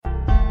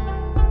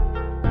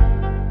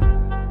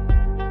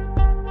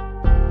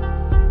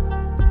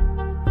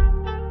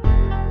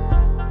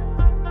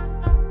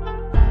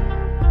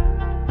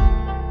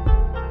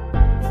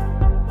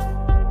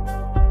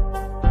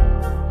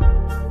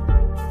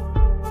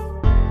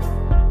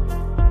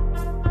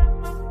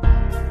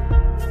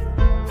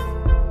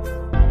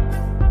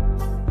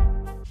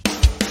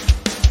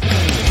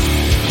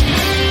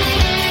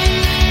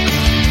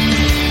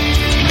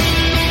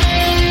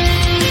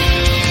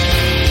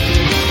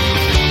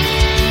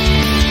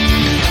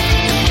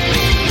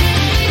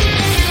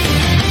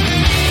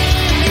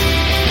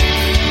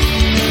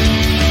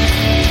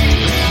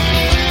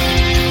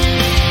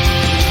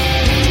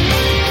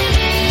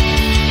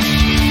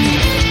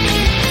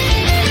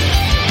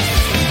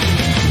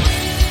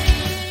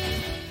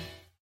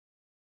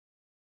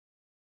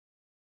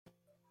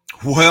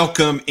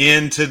Welcome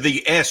into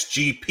the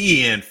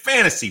SGPN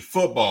Fantasy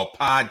Football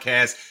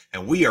Podcast,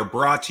 and we are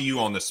brought to you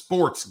on the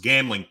Sports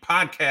Gambling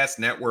Podcast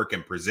Network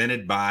and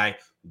presented by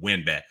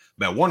WynnBET.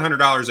 Bet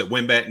 $100 at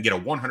WynnBET and get a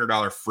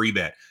 $100 free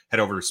bet.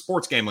 Head over to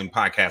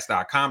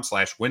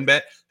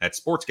sportsgamblingpodcast.com/WynnBET. That's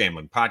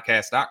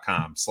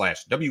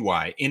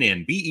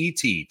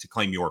sportsgamblingpodcast.com/WYNNBET to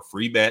claim your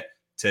free bet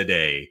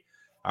today.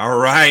 All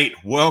right,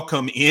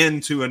 welcome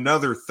into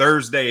another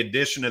Thursday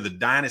edition of the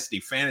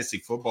Dynasty Fantasy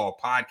Football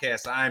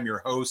Podcast. I am your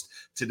host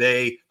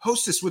today,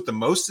 hostess with the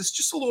mostest,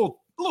 just a little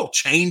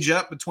change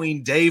up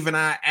between Dave and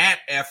I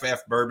at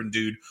FF Bourbon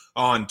Dude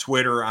on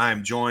Twitter.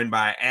 I'm joined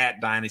by at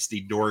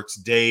Dynasty Dorks.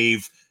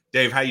 Dave,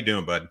 how you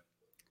doing, bud?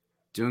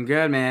 Doing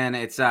good, man.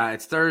 It's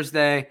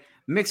Thursday.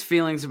 Mixed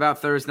feelings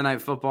about Thursday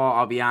night football.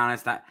 I'll be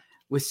honest.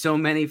 With so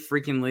many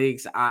freaking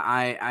leagues,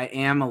 I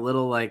am a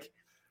little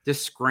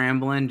just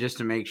scrambling just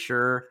to make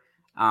sure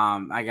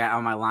I got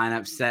all my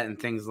lineup set and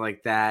things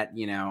like that,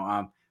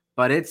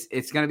 but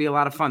it's going to be a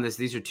lot of fun.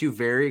 These are two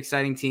very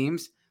exciting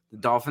teams. The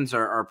Dolphins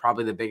are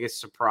probably the biggest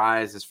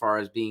surprise as far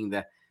as being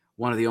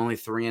one of the only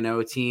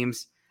 3-0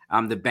 teams.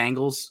 The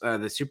Bengals,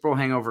 the Super Bowl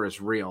hangover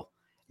is real.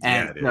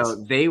 And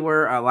so they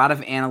were, a lot of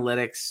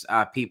analytics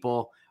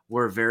people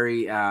were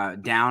very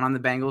down on the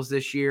Bengals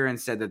this year and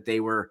said that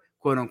they were,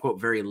 quote unquote,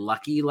 very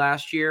lucky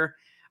last year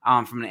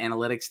from an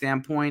analytics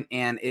standpoint.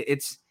 And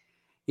it's,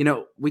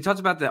 we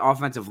talked about the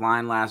offensive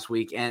line last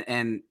week,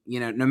 and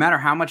no matter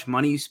how much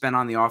money you spend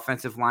on the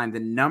offensive line, the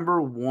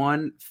number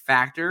one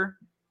factor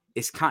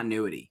is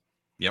continuity.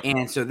 Yep.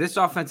 And so this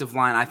offensive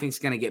line, I think, is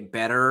going to get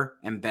better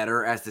and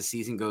better as the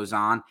season goes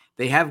on.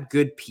 They have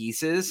good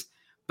pieces,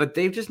 but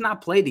they've just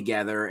not played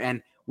together.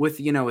 And with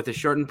the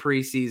shortened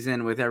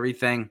preseason, with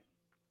everything,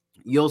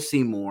 you'll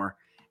see more.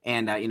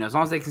 And, as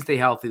long as they can stay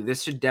healthy,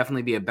 this should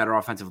definitely be a better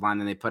offensive line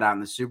than they put out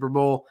in the Super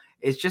Bowl.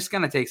 It's just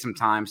going to take some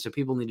time, so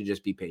people need to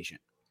just be patient.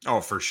 Oh,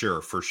 for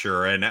sure.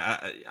 And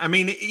I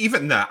mean,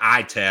 even the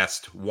eye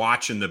test,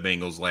 watching the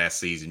Bengals last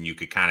season, you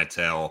could kind of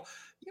tell,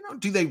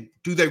 do they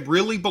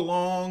really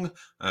belong?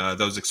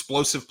 Those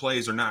explosive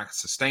plays are not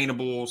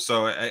sustainable.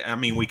 So, I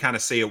mean, we kind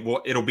of say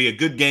it'll be a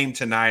good game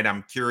tonight.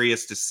 I'm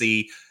curious to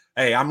see.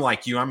 Hey, I'm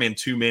like you. I'm in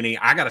too many.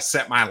 I got to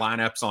set my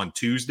lineups on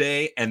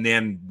Tuesday, and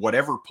then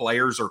whatever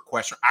players are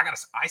questioned,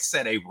 I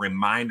set a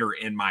reminder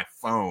in my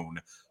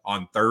phone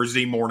on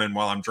Thursday morning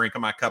while I'm drinking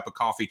my cup of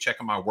coffee,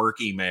 checking my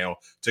work email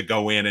to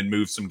go in and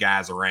move some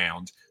guys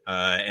around.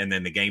 And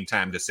then the game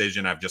time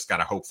decision, I've just got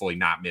to hopefully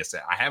not miss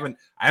it. I haven't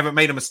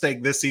made a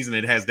mistake this season.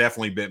 It has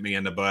definitely bit me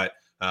in the butt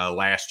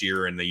last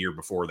year and the year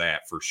before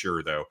that for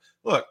sure, though.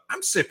 Look,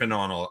 I'm sipping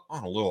on a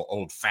little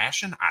old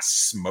fashioned. I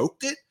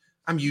smoked it.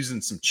 I'm using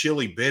some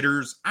chili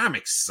bitters. I'm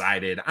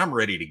excited. I'm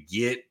ready to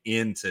get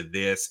into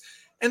this.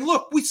 And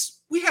look,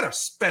 we had a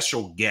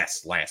special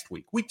guest last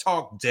week. We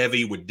talked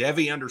Devy with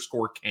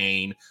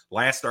Devy_Kane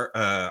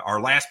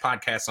our last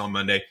podcast on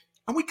Monday,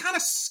 and we kind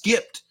of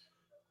skipped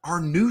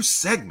our new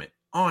segment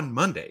on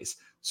Mondays.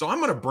 So I'm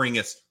going to bring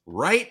us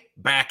right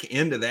back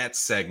into that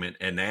segment,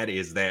 and that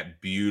is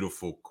that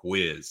beautiful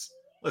quiz.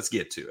 Let's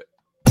get to it.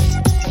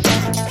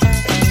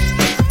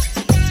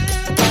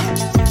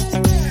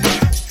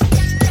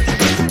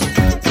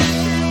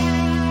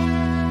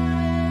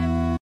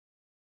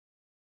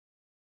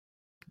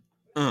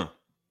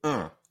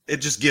 It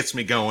just gets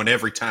me going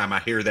every time I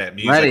hear that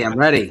music. I'm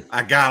ready.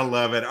 I gotta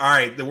love it. All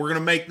right, then we're going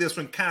to make this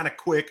one kind of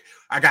quick.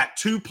 I got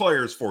two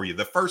players for you.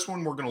 The first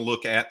one, we're going to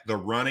look at the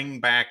running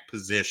back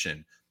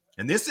position.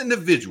 And this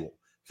individual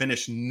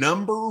finished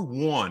number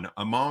one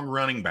among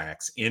running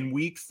backs in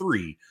week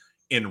 3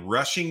 in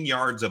rushing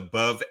yards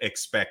above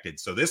expected.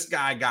 So this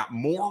guy got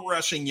more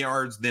rushing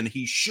yards than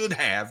he should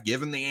have,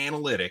 given the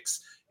analytics,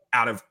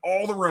 out of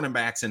all the running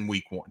backs in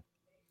week 1.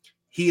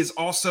 He is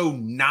also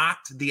not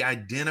the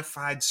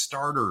identified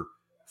starter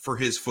for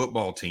his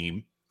football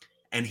team,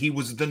 and he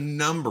was the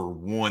number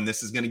one,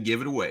 this is going to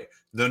give it away,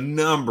 the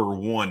number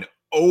one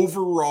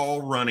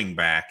overall running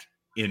back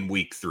in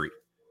week 3.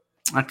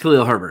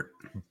 Khalil Herbert.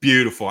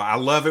 Beautiful. I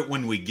love it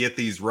when we get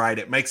these right.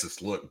 It makes us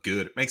look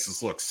good. It makes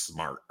us look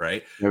smart,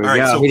 right? There we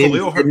go. So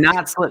Khalil Herbert did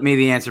not slip me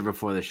the answer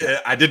before the show.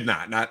 I did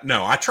not.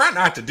 No, I try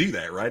not to do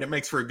that, right? It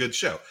makes for a good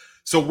show.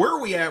 So where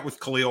are we at with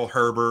Khalil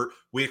Herbert?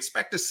 We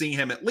expect to see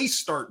him at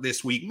least start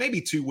this week, maybe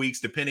 2 weeks,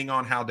 depending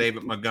on how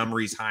David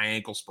Montgomery's high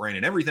ankle sprain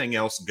and everything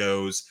else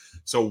goes.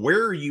 So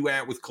where are you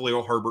at with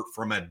Khalil Herbert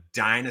from a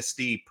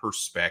dynasty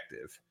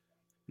perspective?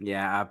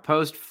 Yeah,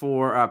 post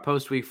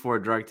week 4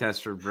 drug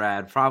test for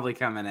Brad probably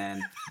coming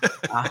in.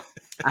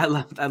 I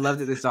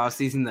loved it this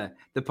offseason.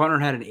 The punter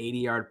had an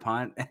 80-yard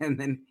punt, and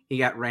then he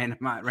got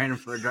random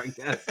for a drug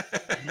test.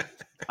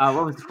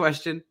 What was the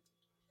question?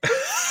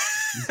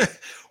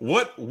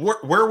 Where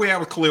are we at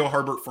with Khalil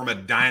Herbert from a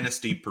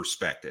dynasty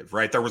perspective,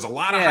 right? There was a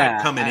lot of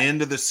hype coming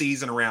into the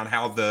season around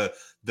how the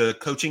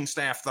coaching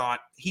staff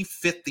thought he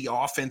fit the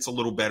offense a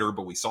little better,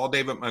 but we saw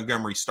David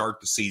Montgomery start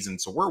the season.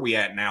 So where are we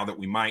at now that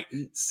we might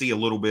see a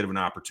little bit of an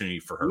opportunity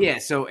for Herbert? Yeah,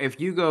 so if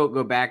you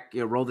go back,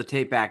 roll the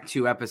tape back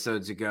 2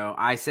 episodes ago,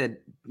 I said,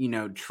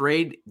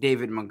 trade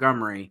David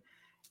Montgomery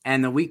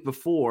And the week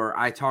before,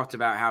 I talked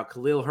about how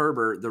Khalil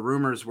Herbert, the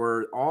rumors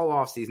were all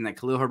offseason that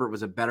Khalil Herbert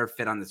was a better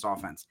fit on this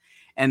offense.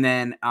 And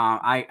then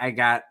I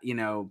got,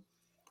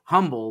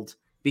 humbled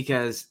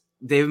because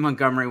David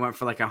Montgomery went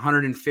for like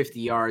 150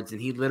 yards and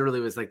he literally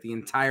was like the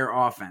entire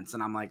offense.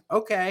 And I'm like,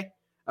 okay.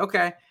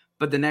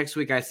 But the next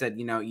week I said,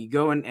 you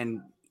go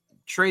and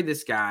trade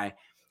this guy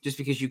just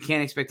because you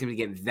can't expect him to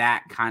get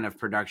that kind of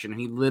production. And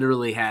he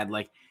literally had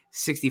like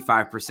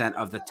 65%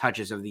 of the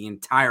touches of the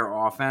entire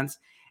offense.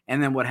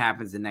 And then what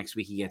happens the next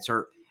week? He gets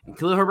hurt. And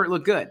Khalil Herbert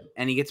looked good.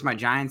 And he gets my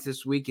Giants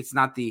this week. It's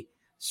not the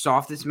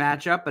softest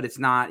matchup, but it's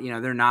not,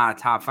 they're not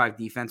a top 5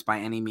 defense by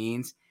any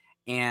means.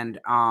 And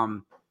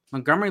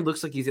Montgomery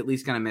looks like he's at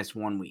least going to miss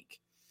 1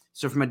 week.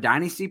 So from a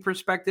dynasty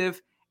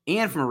perspective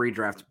and from a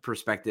redraft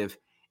perspective,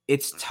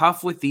 it's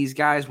tough with these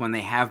guys when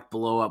they have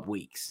blow-up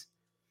weeks.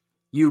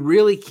 You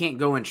really can't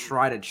go and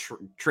try to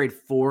trade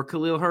for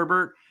Khalil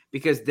Herbert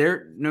because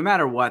they're no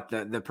matter what,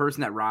 the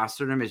person that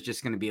rostered him is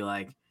just going to be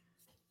like,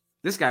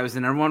 this guy was the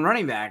number 1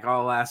 running back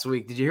all last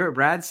week. Did you hear what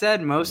Brad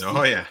said? Most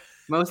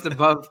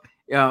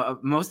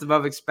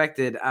above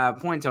expected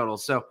point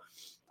totals. So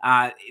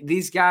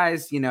these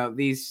guys,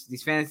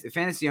 these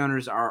fantasy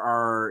owners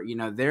are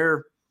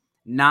they're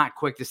not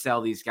quick to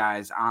sell these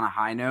guys on a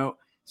high note.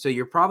 So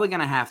you're probably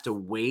going to have to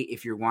wait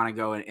if you want to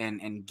go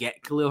and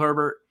get Khalil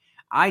Herbert.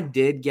 I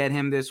did get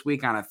him this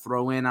week on a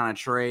throw-in on a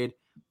trade,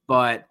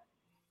 but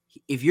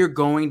if you're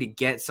going to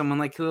get someone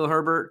like Khalil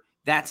Herbert,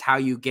 that's how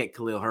you get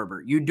Khalil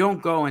Herbert. You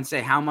don't go and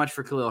say how much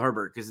for Khalil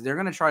Herbert because they're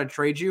going to try to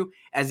trade you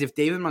as if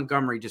David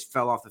Montgomery just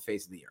fell off the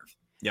face of the earth.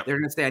 Yep. They're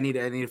going to say, I need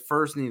a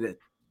first, I need a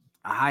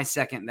high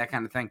second, that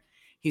kind of thing.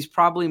 He's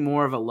probably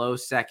more of a low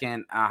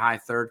second, a high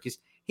third because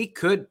he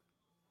could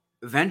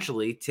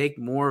eventually take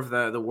more of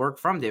the work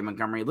from David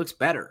Montgomery. He looks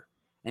better.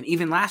 And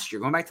even last year,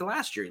 going back to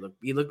last year,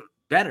 he looked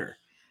better.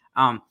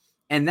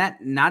 And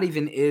that not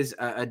even is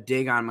a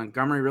dig on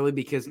Montgomery really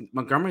because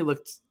Montgomery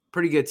looked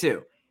pretty good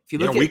too. If you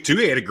look at week 2,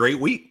 he had a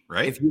great week,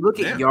 right? If you look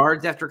at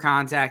yards after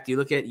contact, you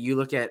look at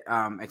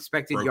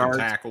expected broken yards,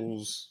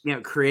 tackles,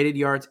 created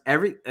yards.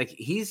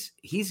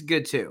 He's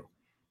good too.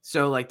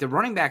 So like the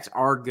running backs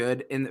are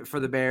good for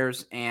the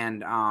Bears,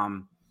 and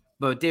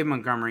but David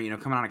Montgomery,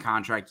 coming on a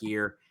contract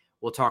year,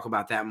 we'll talk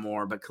about that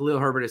more. But Khalil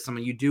Herbert is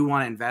someone you do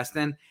want to invest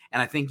in,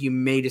 and I think you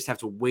may just have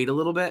to wait a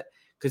little bit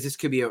because this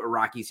could be a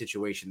rocky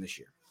situation this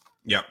year.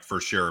 Yep,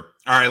 for sure.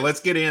 All right, let's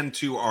get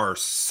into our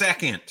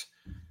second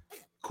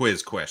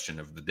quiz question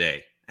of the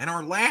day and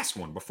our last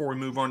one before we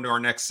move on to our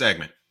next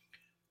segment.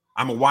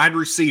 I'm a wide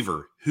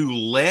receiver who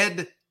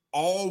led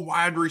all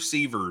wide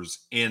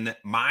receivers in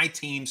my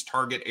team's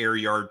target air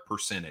yard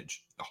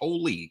percentage, the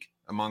whole league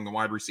among the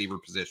wide receiver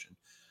position.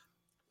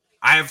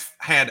 I've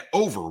had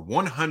over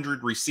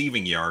 100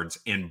 receiving yards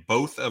in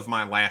both of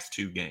my last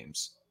 2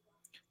 games.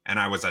 And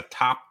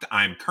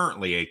I'm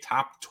currently a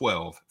top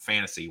 12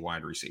 fantasy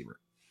wide receiver.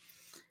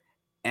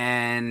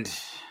 And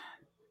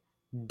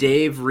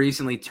Dave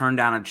recently turned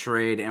down a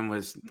trade and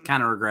was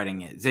kind of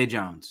regretting it. Zay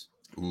Jones.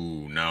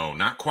 Ooh, no,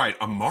 not quite.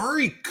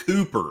 Amari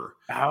Cooper.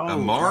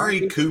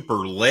 Amari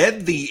Cooper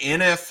led the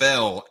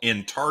NFL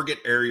in target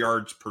air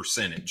yards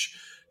percentage.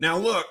 Now,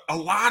 look, a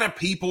lot of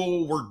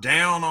people were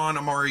down on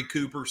Amari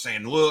Cooper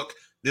saying, look,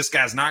 this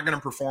guy's not going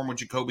to perform with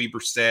Jacoby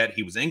Brissett.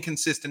 He was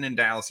inconsistent in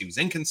Dallas. He was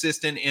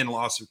inconsistent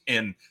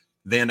in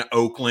then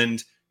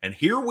Oakland. And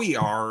here we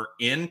are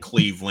in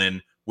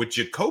Cleveland with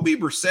Jacoby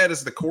Brissett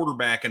as the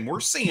quarterback, and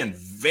we're seeing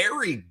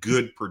very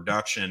good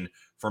production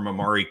from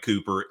Amari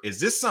Cooper. Is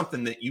this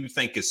something that you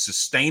think is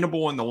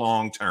sustainable in the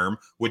long term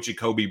with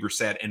Jacoby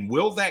Brissett? And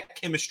will that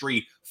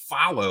chemistry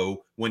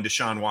follow when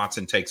Deshaun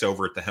Watson takes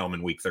over at the helm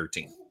in week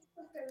 13?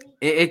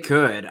 It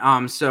could.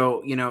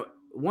 So,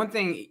 one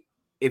thing,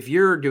 if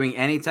you're doing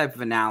any type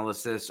of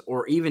analysis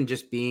or even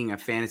just being a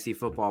fantasy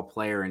football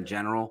player in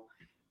general,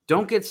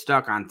 don't get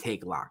stuck on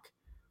take lock.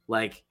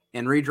 Like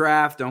in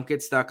redraft, don't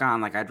get stuck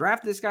on I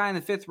drafted this guy in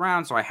the 5th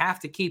round, so I have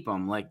to keep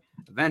him.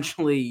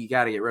 Eventually you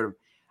got to get rid of him.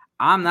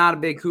 I'm not a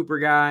big Cooper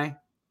guy.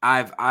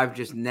 I've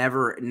just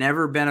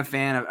never been a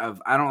fan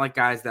of I don't like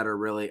guys that are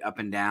really up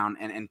and down.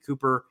 And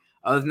Cooper,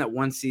 other than that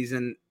one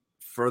season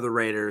for the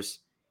Raiders,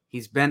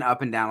 he's been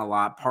up and down a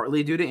lot,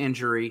 partly due to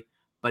injury,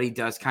 but he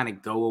does kind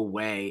of go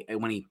away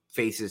when he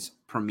faces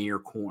premier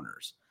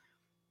corners.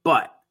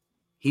 But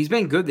he's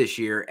been good this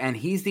year, and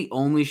he's the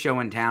only show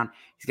in town.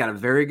 He's got a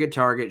very good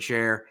target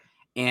share.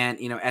 And,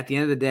 at the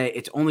end of the day,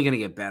 it's only going to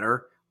get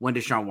better when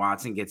Deshaun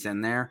Watson gets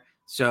in there.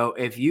 So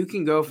if you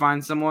can go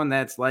find someone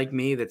that's like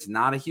me, that's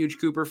not a huge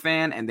Cooper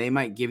fan, and they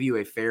might give you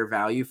a fair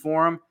value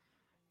for him,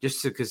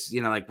 just because,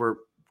 we're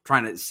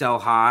trying to sell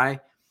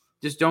high,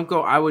 just don't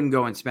go. I wouldn't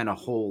go and spend a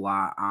whole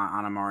lot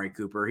on Amari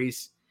Cooper.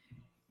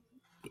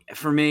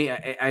 For me,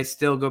 I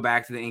still go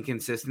back to the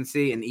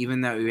inconsistency. And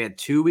even though we had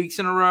 2 weeks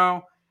in a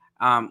row,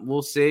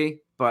 we'll see.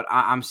 But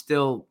I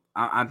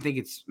think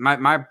it's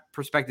my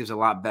perspective is a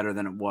lot better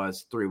than it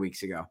was 3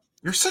 weeks ago.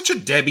 You're such a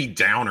Debbie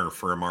Downer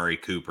for Amari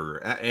Cooper.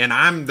 And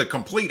I'm the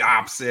complete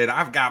opposite.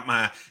 I've got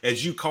my,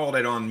 as you called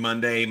it on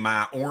Monday,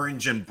 my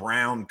orange and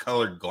brown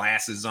colored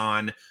glasses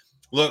on.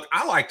 Look,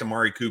 I liked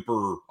Amari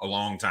Cooper a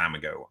long time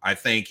ago. I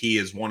think he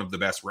is one of the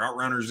best route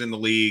runners in the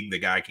league. The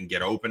guy can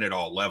get open at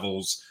all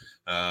levels.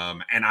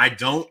 And I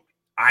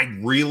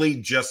really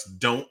just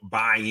don't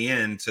buy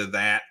into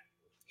that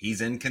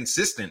he's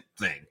inconsistent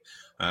thing.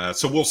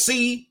 So we'll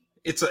see.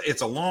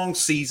 It's a long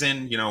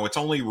season. It's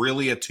only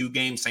really a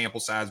 2-game sample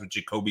size with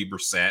Jacoby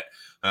Brissett.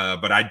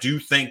 But I do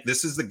think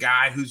this is the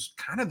guy who's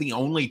kind of the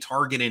only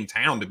target in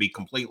town, to be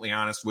completely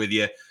honest with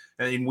you.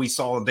 And we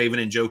saw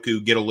David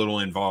Njoku get a little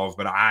involved,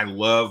 but I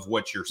love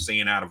what you're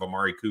seeing out of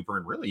Amari Cooper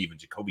and really even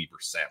Jacoby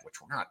Brissett, which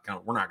we're not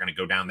going to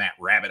go down that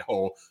rabbit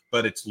hole,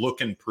 but it's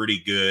looking pretty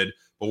good.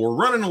 But we're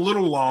running a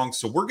little long,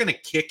 so we're going to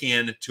kick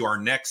in to our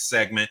next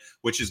segment,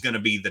 which is going to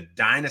be the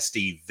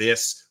Dynasty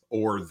This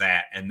or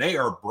That, and they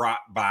are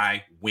brought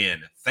by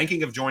Win.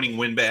 Thinking of joining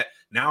WynnBET?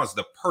 Now is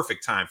the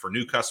perfect time for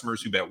new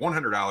customers who bet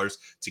 $100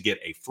 to get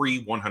a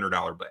free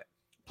 $100 bet.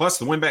 Plus,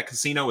 the WynnBET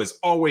Casino is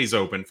always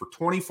open for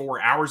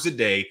 24 hours a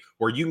day,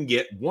 where you can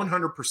get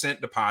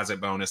 100% deposit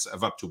bonus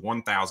of up to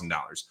 $1,000.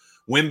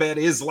 WynnBET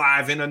is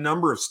live in a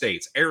number of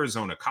states: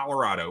 Arizona,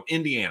 Colorado,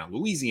 Indiana,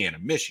 Louisiana,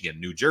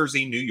 Michigan, New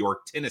Jersey, New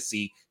York,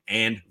 Tennessee,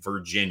 and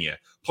Virginia.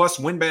 Plus,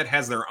 WynnBET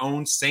has their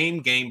own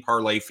same-game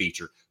parlay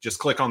feature. Just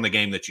click on the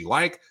game that you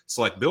like,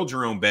 select Build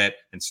Your Own Bet,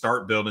 and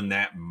start building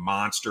that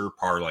monster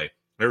parlay.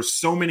 There's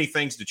so many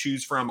things to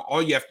choose from.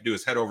 All you have to do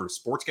is head over to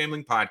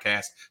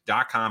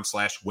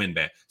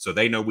sportsgamblingpodcast.com/WynnBET so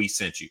they know we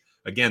sent you.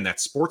 Again,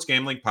 that's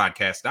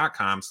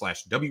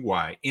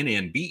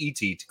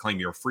sportsgamblingpodcast.com/WYNNBET to claim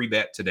your free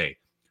bet today.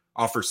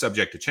 Offer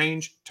subject to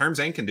change.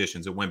 Terms and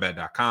conditions at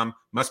WynnBET.com.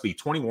 Must be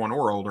 21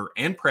 or older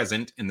and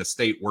present in the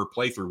state where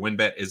playthrough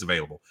WynnBET is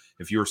available.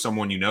 If you or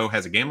someone you know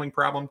has a gambling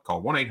problem,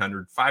 call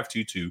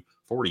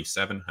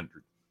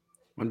 1-800-522-4700.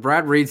 When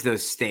Brad reads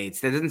those states,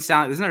 that doesn't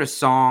sound. Isn't there a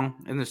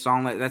song in the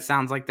song that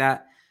sounds like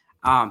that?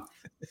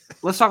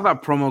 Let's talk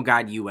about Promo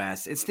Guide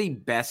US. It's the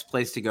best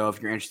place to go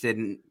if you're interested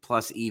in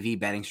plus EV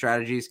betting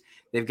strategies.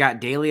 They've got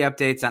daily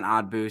updates on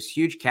odd boosts,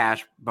 huge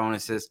cash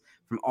bonuses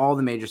from all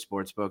the major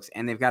sports books,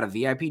 and they've got a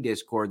VIP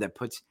Discord that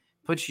puts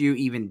you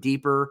even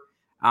deeper,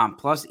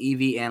 plus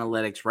EV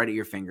analytics right at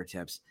your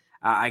fingertips.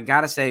 I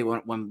gotta say,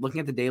 when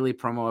looking at the daily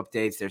promo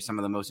updates, they're some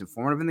of the most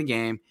informative in the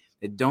game.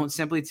 They don't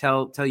simply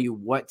tell you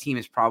what team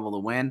is probable to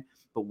win,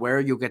 but where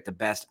you'll get the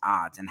best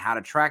odds and how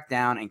to track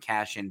down and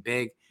cash in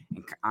big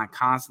and on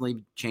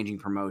constantly changing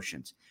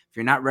promotions. If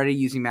you're not already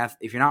using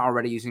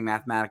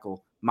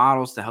mathematical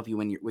models to help you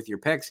win with your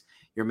picks,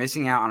 you're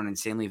missing out on an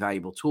insanely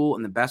valuable tool.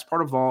 And the best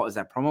part of all is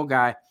that Promo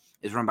Guy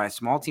is run by a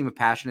small team of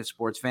passionate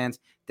sports fans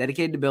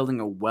dedicated to building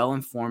a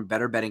well-informed,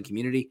 better betting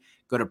community.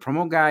 Go to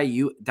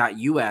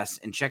promoguy.us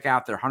and check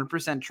out their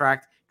 100%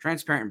 tracked,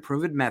 transparent, and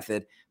proven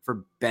method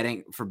for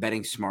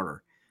betting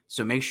smarter.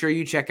 So make sure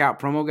you check out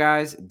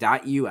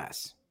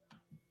promoguys.us.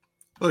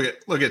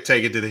 Look at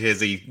Take It to the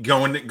Hizzy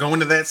going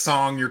to that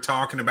song you're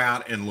talking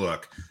about, and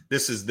look,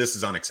 this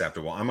is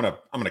unacceptable. I'm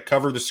gonna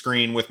cover the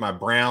screen with my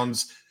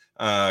Browns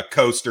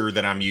coaster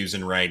that I'm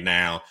using right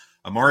now.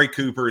 Amari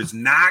Cooper is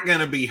not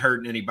gonna be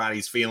hurting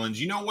anybody's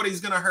feelings. You know what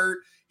he's gonna hurt?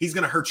 He's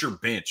gonna hurt your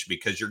bench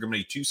because you're gonna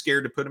be too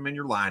scared to put him in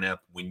your lineup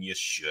when you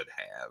should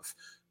have.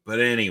 But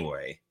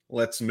anyway,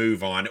 let's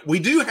move on. We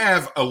do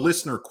have a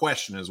listener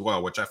question as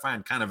well, which I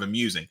find kind of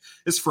amusing.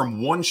 It's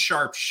from One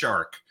Sharp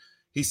Shark.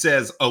 He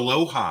says,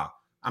 "Aloha.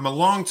 I'm a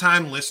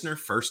long-time listener,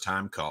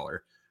 first-time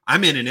caller.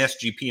 I'm in an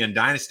SGPN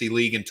Dynasty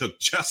League and took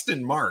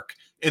Justin Mark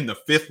in the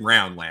 5th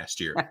round last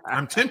year.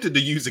 I'm tempted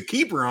to use a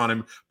keeper on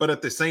him, but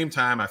at the same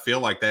time, I feel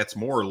like that's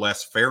more or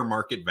less fair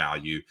market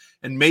value,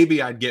 and maybe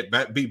I'd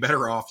be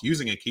better off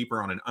using a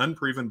keeper on an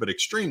unproven but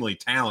extremely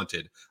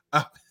talented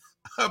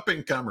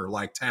up-and-comer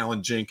like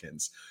Talon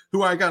Jenkins,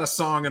 who I got a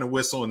song and a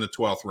whistle in the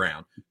 12th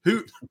round.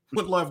 Who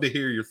would love to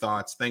hear your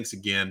thoughts. Thanks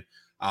again.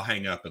 I'll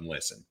hang up and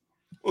listen."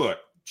 Look,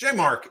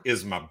 J-Mark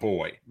is my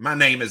boy. My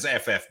name is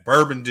FF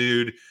Bourbon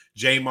Dude.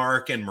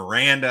 J-Mark and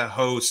Miranda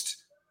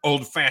host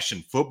Old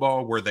Fashioned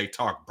Football, where they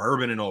talk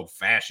bourbon and old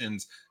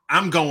fashions.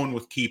 I'm going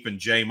with keeping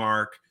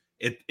J-Mark.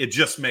 It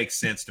just makes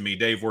sense to me.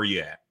 Dave, where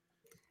you at?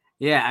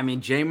 Yeah, I mean,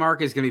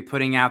 J-Mark is going to be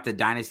putting out the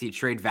Dynasty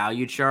Trade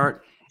Value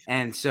chart.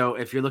 And so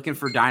if you're looking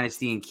for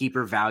Dynasty and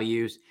keeper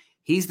values,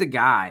 he's the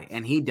guy,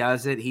 and he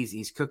does it.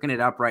 He's cooking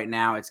it up right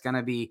now. It's going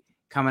to be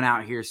coming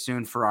out here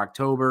soon for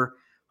October.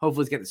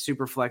 Hopefully, he's got the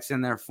super flex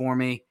in there for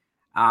me.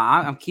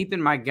 I'm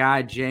keeping my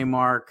guy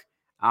J-Mark,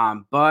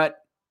 but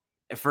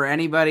for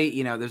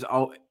anybody, there's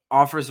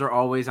offers are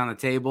always on the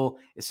table.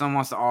 If someone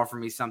wants to offer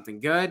me something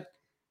good,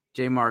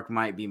 J-Mark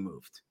might be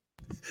moved.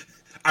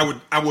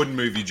 I wouldn't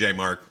move you,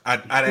 J-Mark.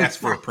 I'd ask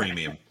for a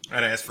premium. All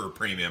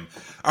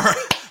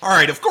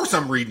right. Of course,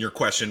 I'm reading your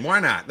question. Why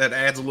not? That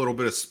adds a little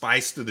bit of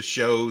spice to the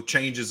show,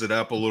 changes it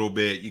up a little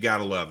bit. You got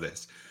to love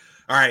this.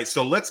 All right,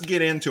 so let's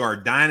get into our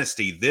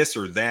Dynasty This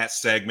or That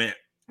segment.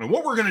 And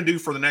what we're going to do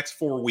for the next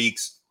 4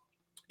 weeks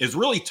is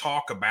really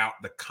talk about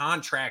the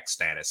contract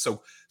status.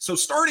 So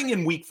starting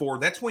in week 4,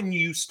 that's when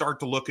you start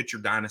to look at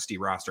your Dynasty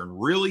roster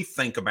and really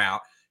think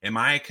about, am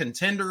I a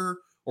contender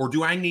Or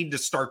do I need to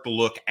start to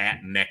look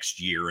at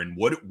next year and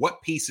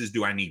what pieces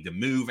do I need to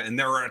move? And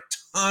there are a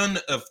ton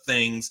of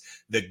things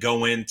that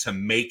go into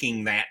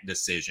making that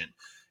decision.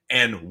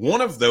 And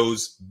one of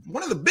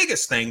the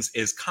biggest things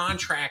is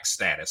contract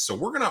status. So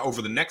we're going to,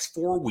 over the next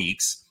 4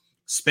 weeks,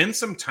 spend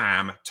some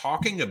time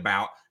talking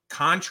about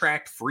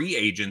contract free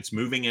agents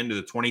moving into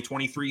the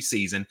 2023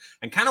 season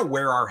and kind of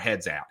where our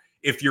head's at.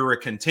 If you're a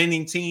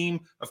contending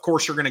team, of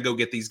course, you're going to go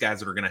get these guys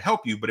that are going to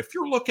help you. But if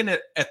you're looking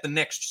at the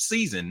next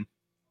season,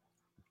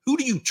 who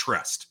do you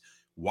trust?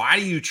 Why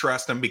do you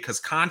trust them? Because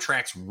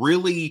contracts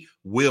really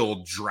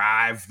will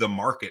drive the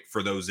market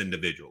for those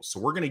individuals. So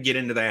we're going to get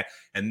into that.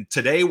 And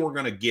today we're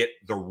going to get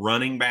the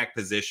running back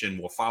position.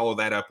 We'll follow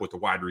that up with the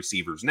wide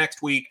receivers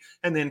next week,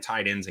 and then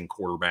tight ends and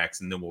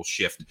quarterbacks. And then we'll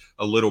shift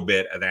a little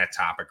bit of that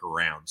topic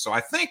around. So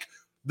I think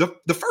the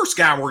first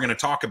guy we're going to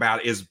talk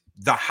about is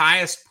the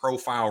highest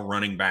profile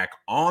running back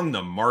on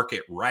the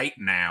market right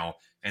now.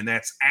 And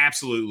that's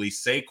absolutely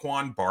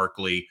Saquon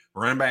Barkley,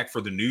 running back for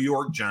the New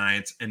York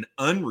Giants, an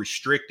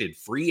unrestricted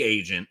free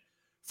agent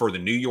for the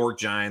New York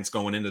Giants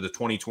going into the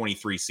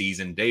 2023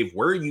 season. Dave,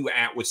 where are you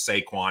at with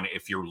Saquon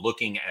if you're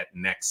looking at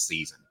next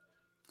season?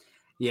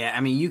 Yeah,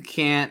 I mean, you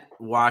can't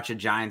watch a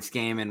Giants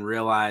game and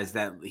realize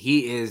that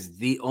he is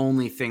the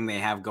only thing they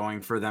have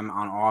going for them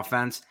on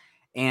offense.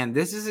 And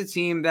this is a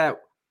team that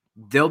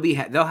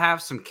they'll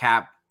have some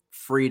cap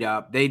freed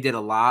up. They did a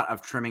lot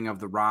of trimming of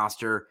the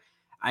roster.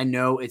 I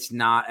know it's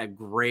not a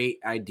great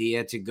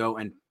idea to go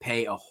and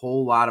pay a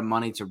whole lot of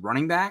money to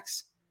running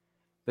backs,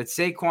 but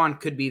Saquon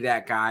could be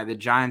that guy. The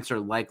Giants are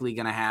likely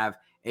going to have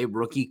a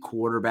rookie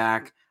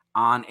quarterback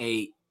on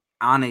a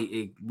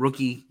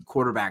rookie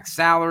quarterback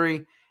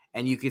salary,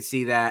 and you could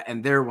see that,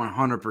 and they're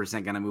 100%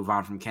 going to move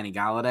on from Kenny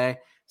Golladay.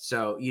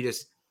 So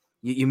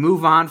you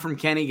move on from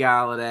Kenny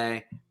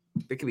Golladay.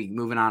 They could be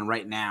moving on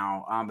right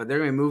now, but they're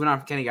going to be moving on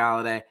from Kenny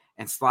Golladay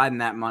and sliding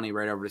that money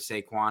right over to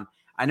Saquon.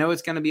 I know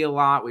it's going to be a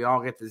lot. We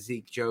all get the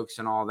Zeke jokes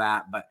and all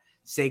that, but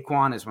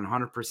Saquon is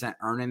 100%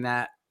 earning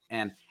that.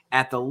 And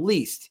at the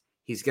least,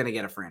 he's going to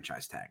get a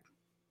franchise tag.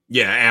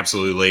 Yeah,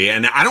 absolutely.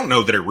 And I don't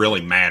know that it really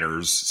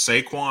matters.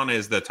 Saquon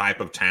is the type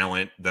of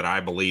talent that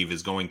I believe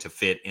is going to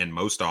fit in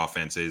most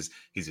offenses.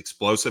 He's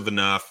explosive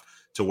enough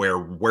to where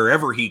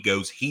wherever he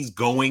goes, he's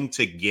going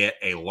to get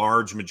a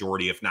large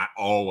majority, if not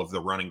all, of the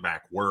running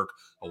back work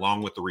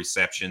along with the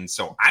reception.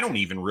 So I don't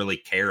even really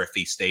care if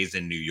he stays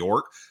in New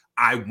York.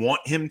 I want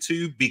him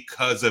to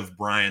because of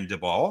Brian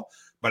Daboll,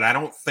 but I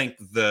don't think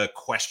the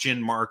question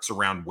marks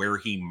around where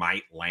he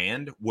might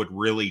land would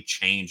really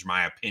change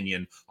my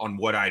opinion on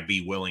what I'd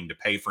be willing to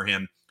pay for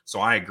him. So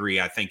I agree.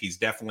 I think he's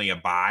definitely a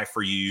buy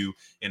for you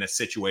in a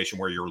situation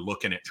where you're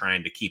looking at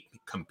trying to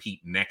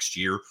compete next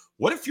year.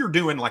 What if you're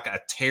doing like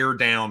a tear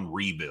down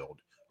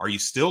rebuild? Are you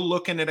still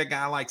looking at a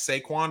guy like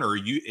Saquon, or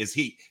is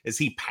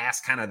he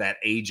past kind of that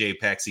age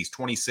apex? He's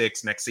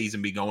 26 next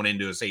season, be going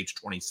into his age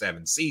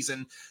 27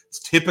 season. It's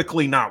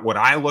typically not what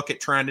I look at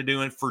trying to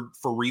do for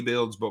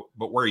rebuilds, but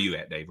where are you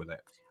at, Dave, with that?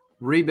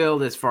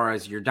 Rebuild as far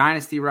as your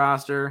dynasty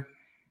roster.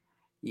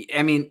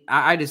 I mean,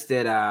 I just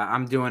did.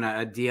 I'm doing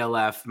a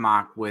DLF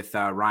mock with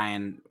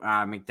Ryan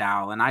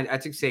McDowell, and I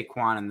took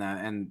Saquon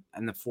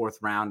in the fourth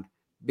round,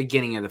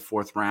 beginning of the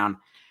fourth round.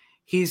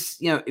 He's,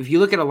 if you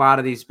look at a lot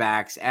of these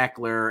backs,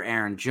 Eckler,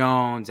 Aaron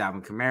Jones,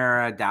 Alvin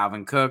Kamara,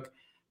 Dalvin Cook,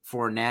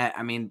 Fournette,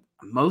 I mean,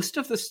 most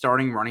of the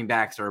starting running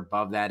backs are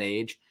above that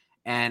age.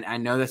 And I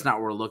know that's not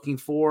what we're looking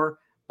for,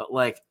 but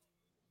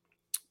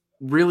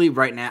really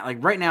right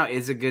now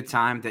is a good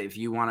time that if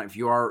you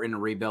are in a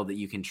rebuild, that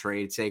you can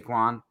trade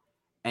Saquon,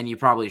 and you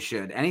probably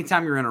should.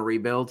 Anytime you're in a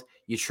rebuild,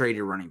 you trade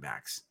your running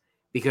backs,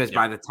 because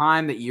by the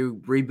time that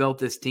you rebuilt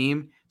this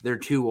team, they're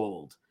too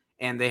old.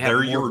 And they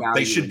have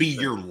they should be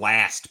your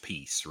last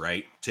piece,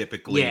 right?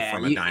 Typically,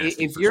 from a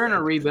dynasty if you're in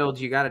a rebuild,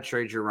 you got to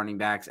trade your running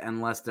backs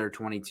unless they're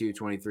 22,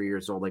 23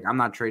 years old. Like, I'm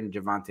not trading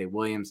Javonte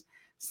Williams,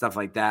 stuff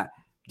like that,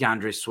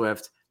 DeAndre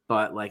Swift,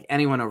 but like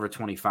anyone over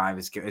 25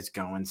 is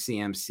going.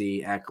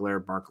 CMC,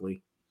 Eckler,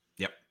 Barkley.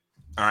 Yep.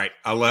 All right.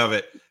 I love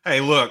it.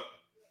 Hey, look,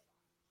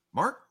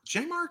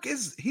 J-Mark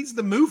he's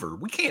the mover.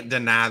 We can't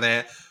deny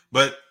that.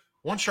 But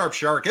one sharp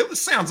shark, it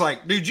sounds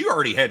like, dude, you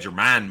already had your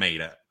mind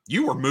made up.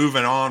 You were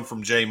moving on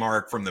from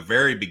J-Mark from the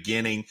very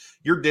beginning.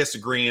 You're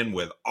disagreeing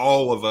with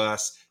all of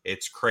us.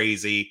 It's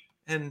crazy.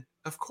 And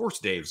of course,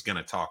 Dave's going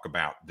to talk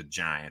about the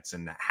Giants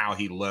and how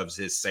he loves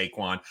his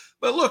Saquon.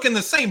 But look, in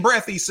the same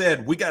breath, he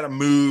said, we got to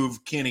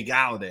move Kenny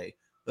Golladay.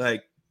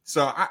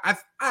 So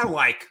I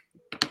like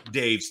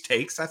Dave's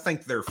takes. I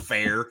think they're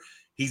fair.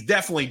 He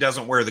definitely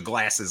doesn't wear the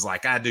glasses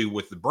like I do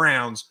with the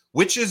Browns,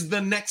 which is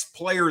the next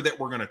player that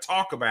we're going to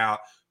talk about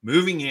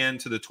moving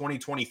into the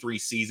 2023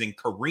 season.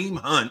 Kareem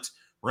Hunt,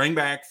 running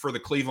back for the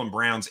Cleveland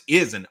Browns,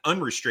 is an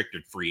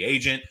unrestricted free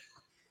agent.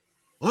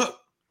 Look,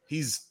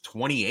 he's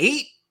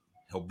 28.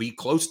 He'll be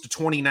close to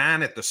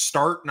 29 at the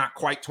start. Not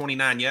quite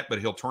 29 yet, but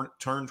he'll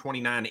turn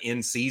 29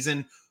 in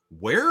season.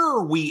 Where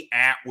are we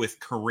at with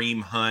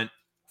Kareem Hunt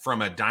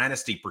from a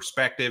dynasty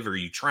perspective? Are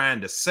you trying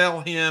to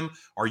sell him?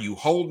 Are you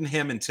holding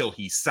him until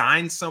he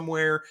signs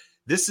somewhere?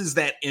 this is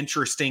that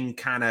interesting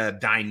kind of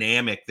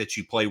dynamic that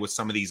you play with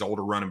some of these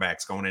older running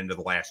backs going into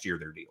the last year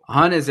of their deal.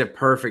 Hunt is a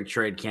perfect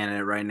trade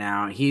candidate right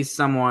now. He's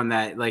someone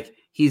that, like,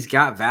 he's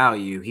got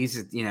value.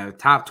 He's,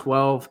 top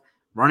 12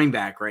 running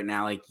back right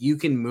now. Like, you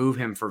can move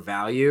him for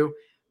value,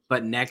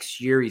 but next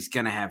year he's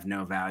going to have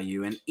no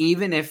value. And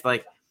even if,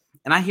 like,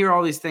 and I hear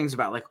all these things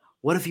about, like,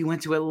 what if he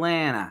went to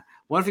Atlanta?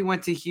 What if he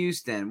went to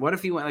Houston? What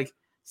if he went, like,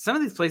 some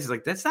of these places,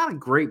 like, that's not a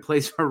great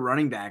place for a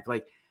running back.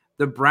 Like,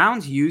 the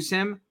Browns use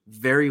him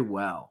very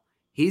well.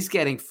 He's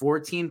getting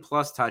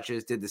 14-plus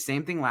touches, did the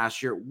same thing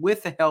last year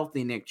with a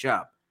healthy Nick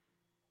Chubb.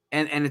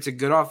 And it's a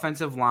good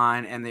offensive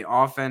line, and the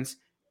offense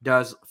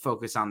does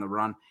focus on the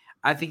run.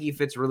 I think he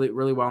fits really,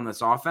 really well in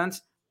this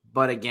offense.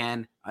 But,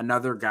 again,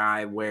 another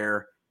guy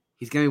where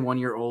he's going to be 1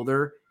 year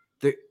older.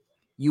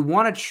 You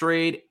want to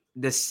trade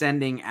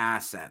descending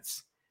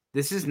assets.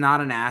 This is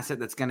not an asset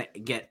that's going to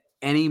get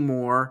any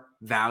more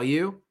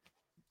value.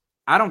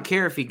 I don't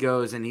care if he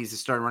goes and he's the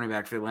starting running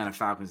back for the Atlanta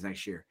Falcons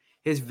next year.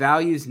 His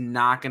value is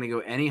not going to go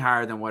any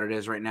higher than what it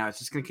is right now. It's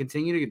just going to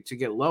continue to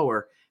get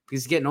lower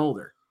because he's getting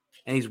older.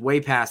 And he's way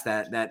past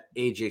that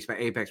age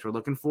apex we're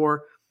looking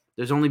for.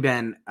 There's only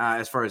been,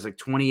 as far as like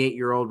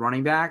 28-year-old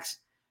running backs,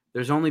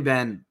 there's only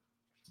been,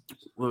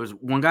 there was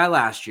one guy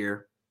last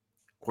year,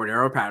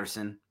 Cordero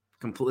Patterson,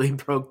 completely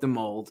broke the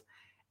mold.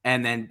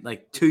 And then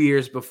like 2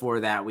 years before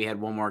that, we had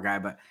one more guy.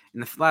 But in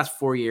the last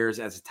 4 years,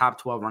 as a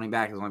top 12 running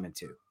back, there's only been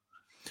two.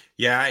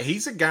 Yeah,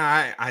 he's a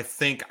guy I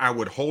think I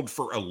would hold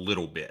for a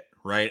little bit,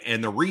 right?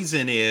 And the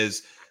reason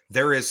is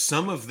there is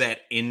some of that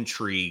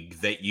intrigue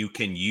that you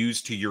can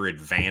use to your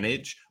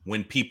advantage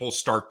when people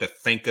start to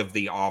think of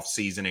the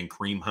offseason and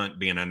Kareem Hunt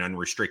being an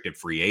unrestricted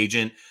free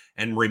agent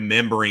and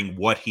remembering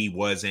what he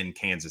was in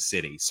Kansas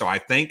City. So I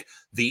think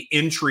the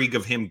intrigue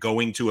of him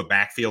going to a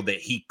backfield that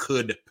he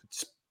could,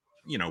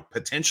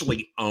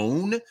 potentially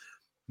own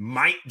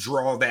might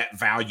draw that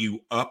value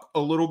up a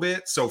little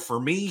bit. So for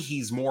me,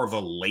 he's more of a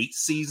late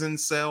season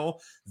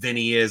sell than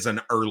he is an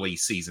early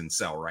season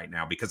sell right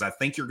now, because I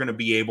think you're going to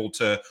be able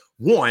to,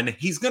 one,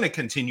 he's going to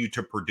continue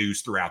to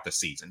produce throughout the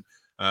season.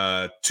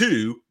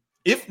 Two,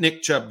 if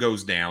Nick Chubb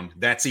goes down,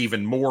 that's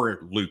even more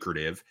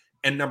lucrative.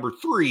 And number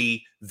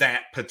three,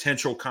 that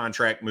potential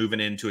contract moving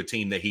into a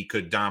team that he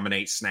could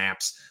dominate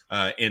snaps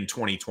in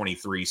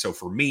 2023. So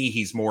for me,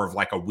 he's more of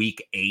like a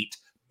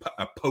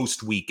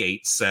post week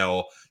 8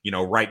 sell,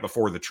 right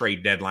before the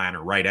trade deadline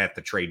or right at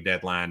the trade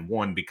deadline.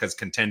 One, because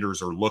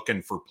contenders are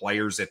looking for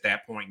players at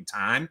that point in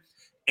time.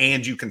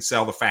 And you can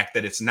sell the fact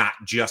that it's not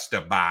just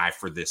a buy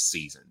for this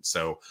season.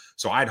 So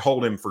I'd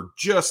hold him for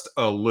just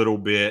a little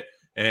bit.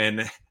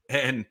 And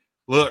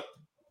look,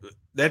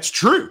 that's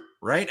true,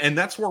 right? And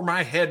that's where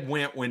my head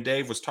went when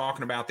Dave was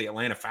talking about the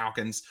Atlanta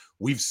Falcons.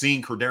 We've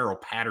seen Cordero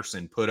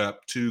Patterson put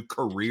up 2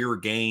 career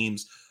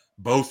games,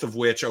 both of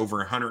which over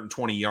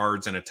 120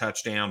 yards and a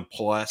touchdown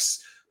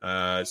plus.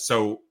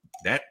 So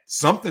that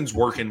something's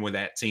working with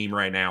that team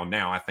right now.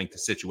 Now I think the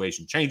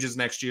situation changes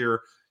next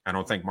year. I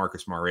don't think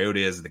Marcus Mariota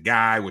is the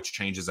guy, which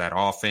changes that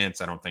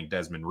offense. I don't think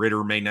Desmond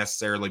Ridder may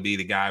necessarily be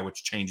the guy,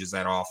 which changes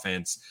that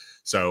offense.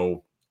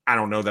 So I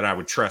don't know that I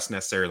would trust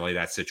necessarily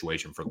that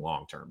situation for the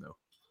long term, though.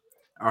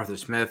 Arthur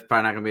Smith,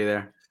 probably not going to be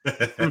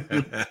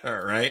there.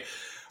 All right.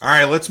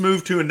 Let's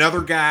move to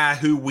another guy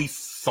who we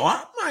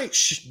thought might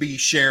be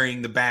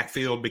sharing the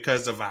backfield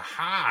because of a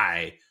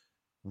high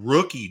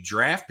rookie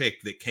draft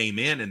pick that came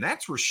in, and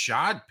that's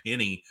Rashad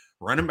Penny,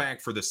 running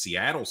back for the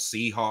Seattle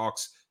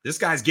Seahawks. This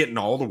guy's getting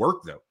all the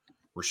work, though.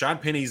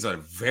 Rashad Penny's a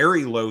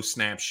very low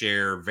snap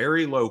share,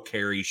 very low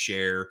carry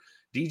share.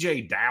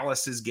 DJ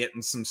Dallas is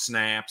getting some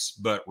snaps,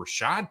 but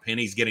Rashad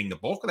Penny's getting the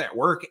bulk of that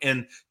work.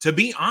 And to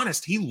be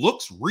honest, he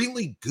looks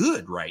really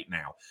good right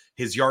now.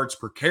 His yards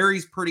per carry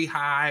is pretty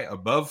high,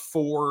 above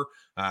 4.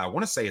 I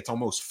want to say it's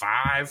almost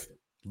 5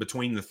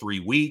 between the 3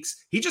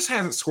 weeks. He just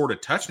hasn't scored a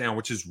touchdown,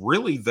 which is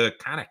really the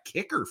kind of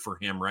kicker for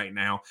him right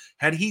now.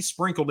 Had he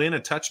sprinkled in a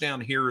touchdown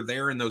here or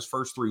there in those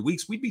first 3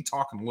 weeks, we'd be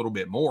talking a little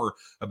bit more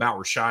about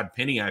Rashad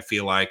Penny, I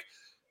feel like.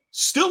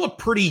 Still a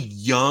pretty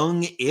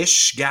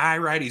young-ish guy,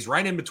 right? He's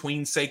right in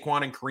between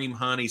Saquon and Kareem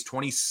Hunt. He's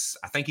 20.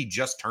 I think he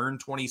just turned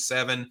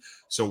 27.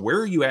 So where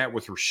are you at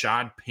with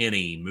Rashad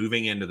Penny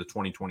moving into the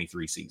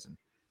 2023 season?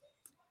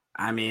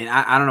 I mean,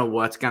 I don't know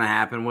what's going to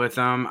happen with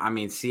him. I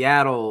mean,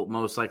 Seattle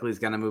most likely is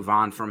going to move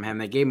on from him.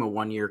 They gave him a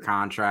 1-year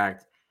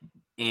contract.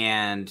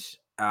 And,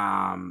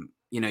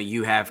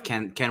 you have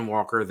Ken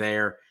Walker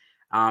there.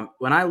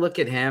 When I look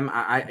at him,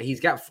 he's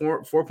got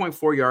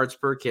 4.4 yards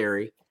per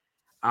carry.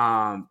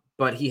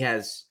 But he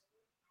has,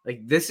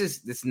 like, this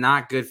is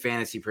not good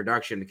fantasy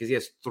production because he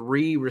has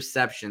 3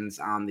 receptions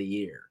on the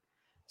year.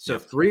 So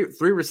three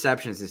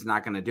receptions is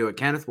not going to do it.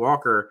 Kenneth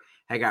Walker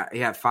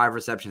had 5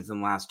 receptions in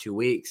the last 2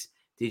 weeks.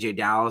 DJ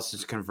Dallas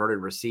is a converted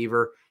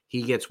receiver.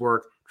 He gets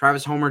work.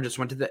 Travis Homer just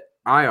went to the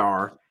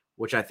IR,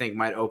 which I think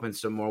might open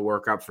some more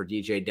work up for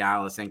DJ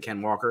Dallas and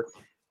Ken Walker.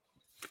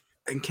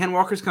 And Ken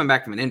Walker's coming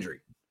back from an injury.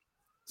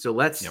 So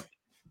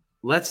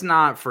let's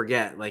not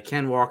forget, like,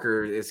 Ken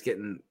Walker is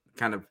getting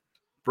kind of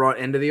brought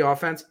into the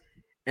offense.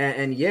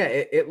 And yeah,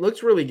 it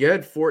looks really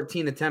good.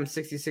 14 attempts,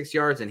 66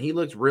 yards, and he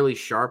looked really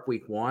sharp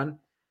week 1.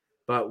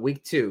 But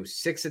week 2,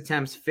 6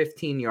 attempts,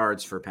 15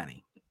 yards for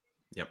Penny.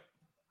 Yep.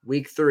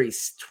 Week 3,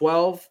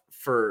 12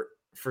 for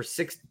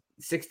 60.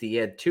 He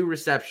had 2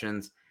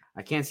 receptions.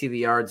 I can't see the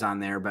yards on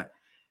there, but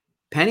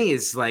Penny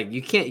is like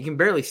you can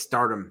barely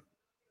start him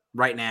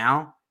right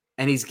now,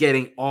 and he's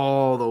getting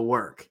all the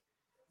work.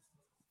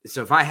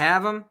 So if I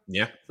have him,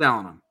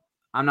 selling him.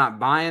 I'm not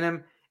buying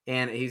him,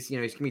 and he's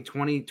gonna be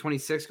 20,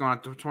 26 going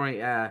on to 20.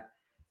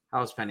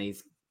 How's Penny?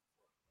 He's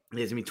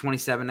gonna be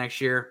 27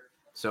 next year.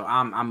 So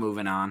I'm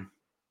moving on.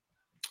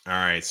 All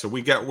right, so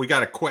we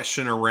got a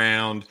question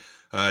around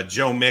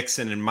Joe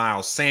Mixon and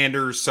Miles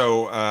Sanders.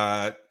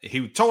 So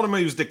he told him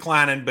he was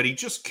declining, but he's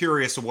just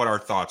curious of what our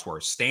thoughts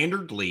were.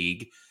 Standard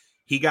league,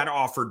 he got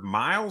offered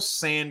Miles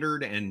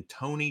Sanders and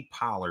Tony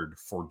Pollard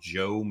for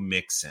Joe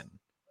Mixon.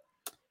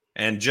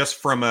 And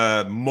just from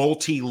a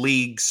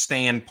multi-league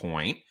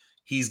standpoint,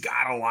 he's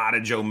got a lot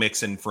of Joe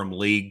Mixon from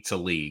league to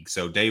league.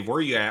 So, Dave, where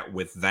are you at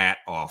with that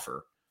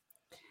offer?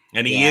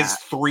 And he is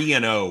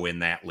 3-0 in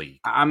that league.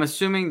 I'm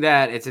assuming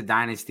that it's a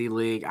dynasty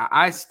league.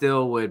 I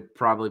still would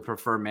probably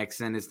prefer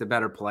Mixon. It's the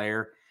better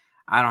player.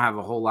 I don't have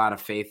a whole lot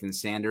of faith in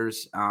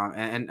Sanders.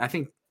 And I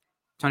think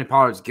Tony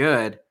Pollard's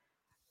good,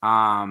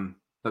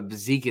 but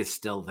Zeke is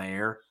still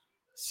there.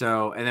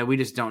 So, and then we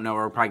just don't know.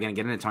 We're probably going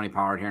to get into Tony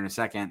Pollard here in a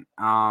second.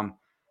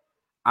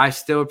 I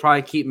still would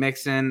probably keep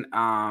Mixon.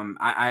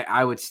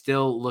 I would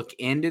still look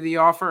into the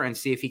offer and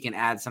see if he can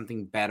add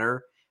something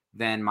better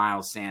than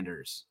Miles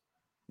Sanders.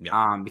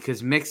 Yeah.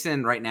 Because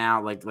Mixon right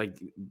now,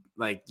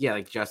 like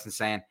Justin's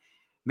saying,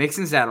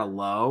 Mixon's at a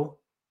low,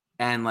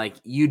 and like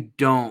you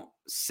don't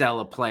sell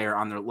a player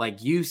on their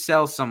you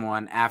sell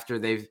someone after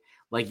they've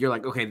you're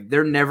like, okay,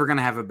 they're never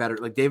gonna have a better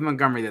David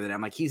Montgomery the other day.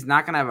 I'm like, he's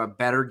not gonna have a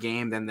better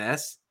game than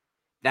this.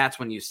 That's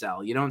when you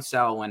sell. You don't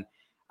sell when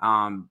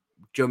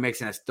Joe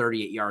Mixon has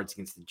 38 yards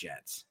against the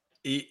Jets.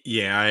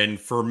 Yeah, and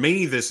for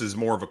me, this is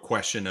more of a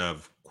question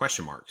of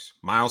question marks.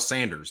 Miles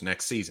Sanders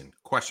next season,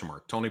 question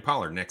mark. Tony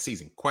Pollard next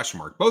season, question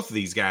mark. Both of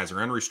these guys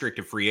are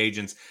unrestricted free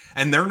agents,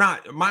 and they're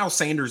not. Miles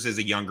Sanders is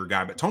a younger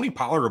guy, but Tony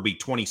Pollard will be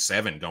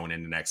 27 going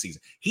into next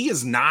season. He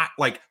is not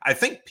I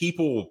think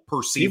people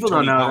perceive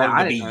Tony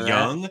Pollard to be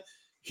young.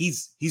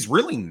 He's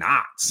really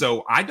not.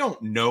 So I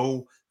don't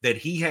know that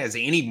he has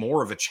any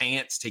more of a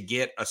chance to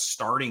get a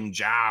starting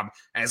job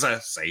as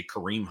say,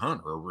 Kareem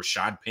Hunt or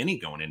Rashad Penny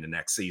going into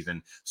next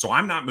season. So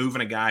I'm not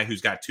moving a guy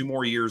who's got 2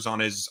 more years on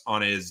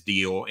his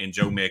deal in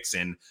Joe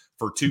Mixon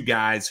for 2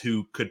 guys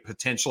who could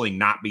potentially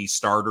not be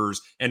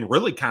starters and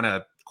really kind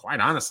of,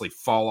 quite honestly,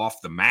 fall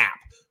off the map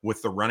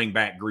with the running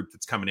back group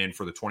that's coming in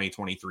for the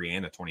 2023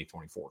 and the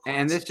 2024 class.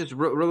 And this just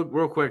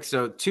real quick.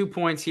 So 2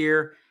 points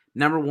here.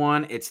 Number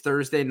 1, it's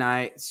Thursday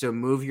night, so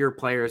move your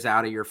players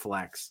out of your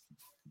flex.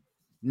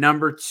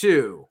 Number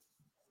 2,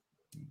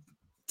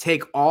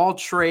 take all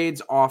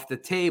trades off the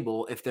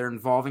table if they're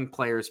involving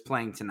players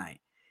playing tonight.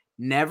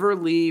 Never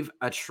leave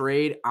a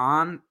trade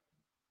on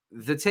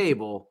the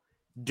table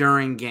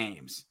during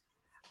games.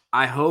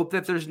 I hope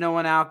that there's no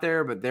one out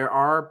there, but there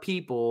are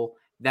people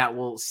that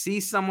will see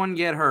someone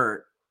get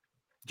hurt.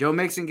 Joe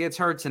Mixon gets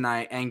hurt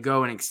tonight and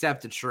go and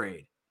accept a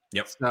trade.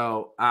 Yep.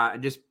 So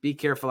just be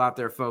careful out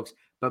there, folks.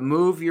 But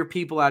move your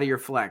people out of your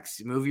flex.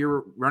 Move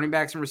your running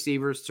backs and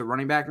receivers to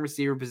running back and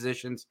receiver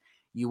positions.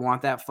 You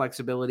want that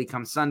flexibility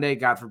come Sunday.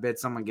 God forbid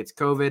someone gets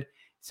COVID.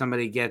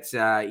 Somebody gets,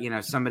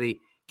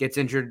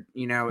 injured,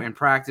 in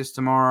practice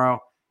tomorrow.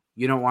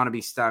 You don't want to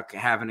be stuck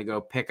having to go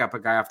pick up a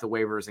guy off the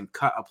waivers and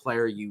cut a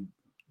player you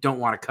don't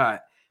want to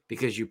cut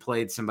because you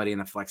played somebody in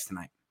the flex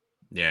tonight.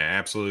 Yeah,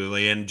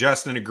 absolutely. And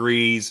Justin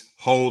agrees.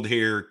 Hold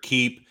here.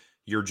 Keep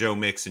your Joe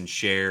Mixon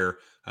share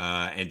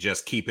and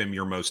just keep him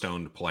your most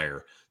owned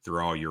player through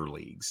all your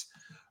leagues.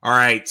 All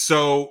right,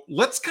 so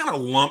let's kind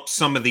of lump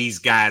some of these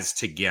guys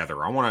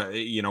together. I want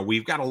to,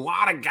 we've got a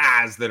lot of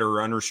guys that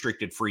are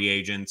unrestricted free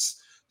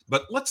agents,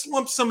 but let's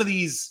lump some of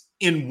these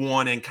in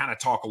one and kind of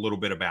talk a little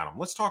bit about them.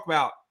 Let's talk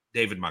about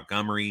David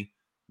Montgomery,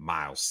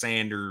 Miles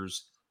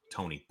Sanders,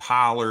 Tony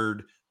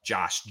Pollard,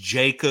 Josh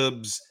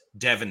Jacobs,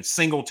 Devin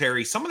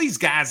Singletary, some of these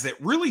guys that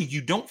really you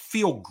don't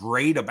feel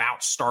great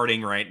about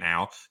starting right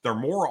now. They're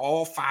more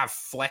all 5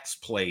 flex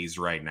plays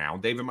right now.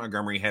 David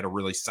Montgomery had a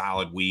really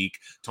solid week.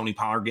 Tony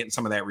Pollard getting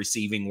some of that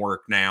receiving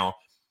work now.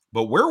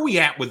 But where are we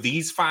at with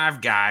these 5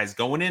 guys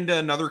going into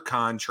another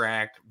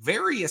contract,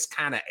 various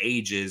kind of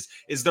ages?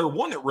 Is there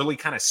one that really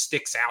kind of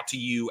sticks out to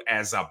you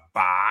as a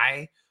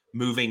buy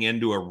moving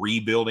into a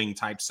rebuilding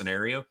type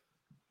scenario?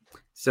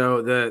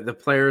 So the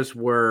players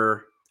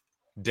were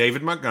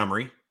David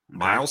Montgomery,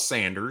 Miles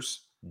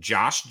Sanders,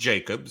 Josh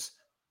Jacobs,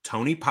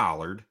 Tony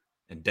Pollard,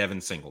 and Devin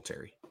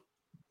Singletary.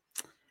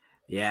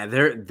 Yeah,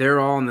 they're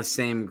all in the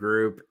same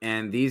group,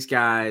 and these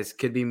guys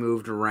could be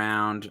moved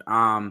around.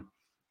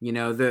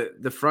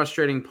 The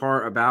frustrating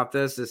part about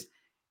this is,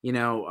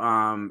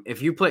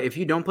 if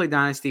you don't play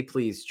Dynasty,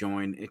 please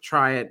join.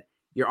 Try it.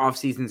 Your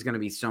offseason is going to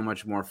be so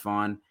much more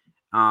fun.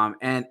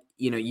 And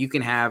you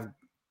can have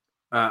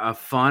a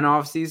fun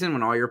offseason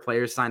when all your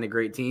players sign to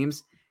great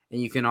teams.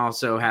 and you can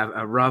also have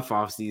a rough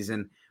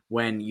offseason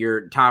when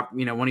your top,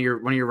 one of your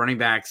running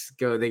backs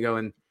go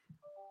and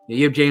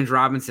you have James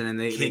Robinson and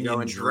they go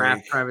and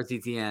draft Travis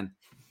Etienne,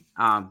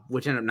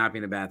 which ended up not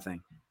being a bad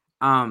thing.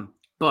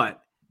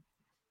 But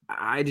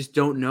I just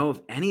don't know if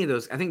any of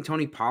those. I think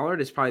Tony Pollard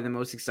is probably the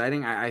most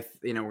exciting. We're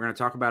going to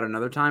talk about it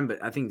another time,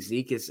 but I think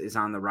Zeke is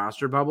on the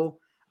roster bubble.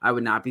 I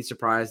would not be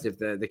surprised if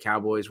the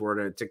Cowboys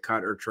were to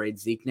cut or trade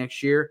Zeke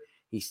next year.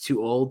 He's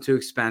too old, too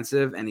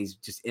expensive, and he's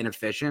just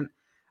inefficient.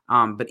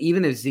 But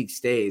even if Zeke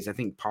stays, I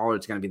think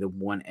Pollard's going to be the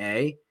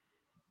 1A.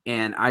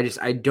 And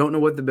I don't know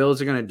what the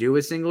Bills are going to do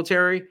with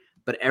Singletary,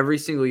 but every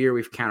single year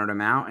we've counted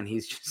him out, and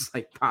he's just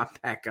like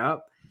popped back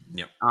up.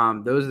 Yep.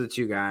 Those are the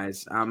two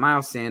guys.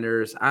 Miles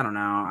Sanders, I don't know.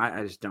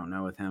 I just don't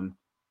know with him.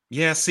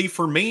 Yeah, see,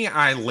 for me,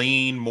 I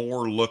lean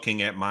more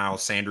looking at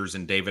Miles Sanders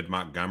and David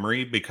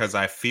Montgomery because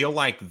I feel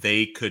like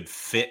they could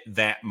fit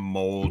that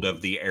mold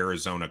of the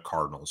Arizona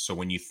Cardinals. So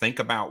when you think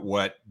about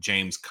what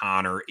James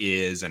Conner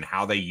is and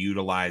how they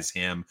utilize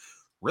him,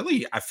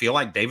 really, I feel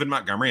like David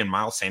Montgomery and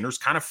Miles Sanders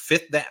kind of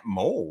fit that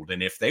mold.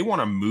 And if they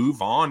want to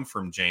move on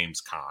from James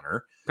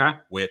Conner,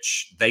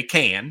 which they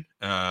can,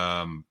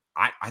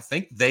 I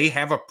think they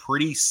have a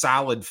pretty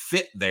solid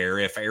fit there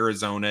if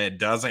Arizona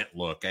doesn't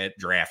look at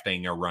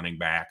drafting a running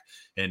back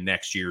in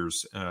next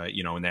year's,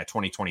 in that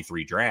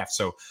 2023 draft.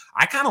 So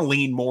I kind of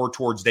lean more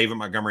towards David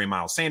Montgomery and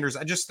Miles Sanders.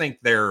 I just think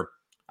they're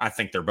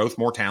both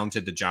more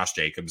talented than Josh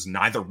Jacobs.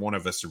 Neither one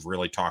of us have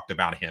really talked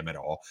about him at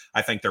all.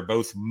 I think they're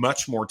both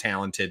much more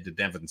talented than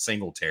Devin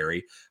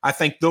Singletary. I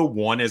think the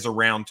one is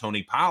around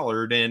Tony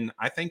Pollard, and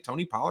I think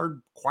Tony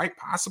Pollard quite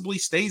possibly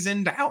stays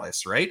in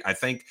Dallas, right? I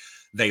think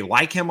they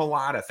like him a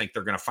lot. I think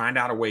they're going to find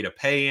out a way to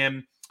pay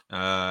him,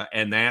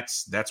 and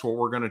that's what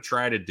we're going to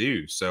try to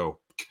do. So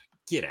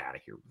get out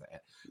of here with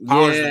that.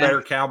 Pollard's the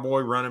better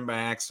Cowboy running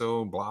back,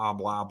 so blah,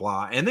 blah,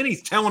 blah. And then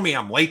he's telling me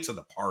I'm late to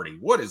the party.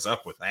 What is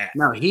up with that?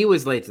 No, he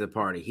was late to the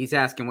party. He's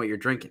asking what you're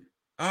drinking.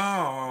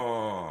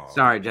 Oh.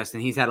 Sorry, Justin.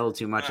 He's had a little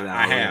too much of that.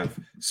 I have.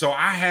 So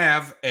I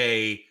have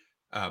a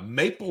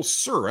maple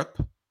syrup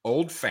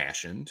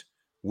old-fashioned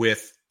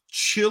with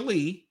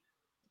chili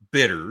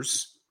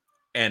bitters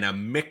and a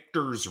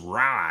Michter's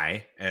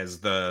Rye as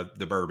the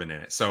bourbon in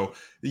it. So,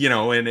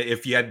 and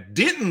if you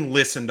didn't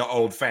listen to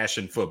Old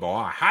Fashioned Football,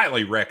 I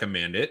highly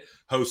recommend it.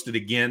 Hosted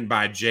again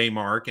by J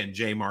Mark and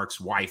J Mark's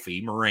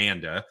wifey,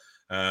 Miranda.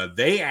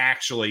 They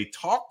actually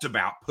talked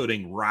about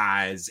putting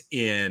ryes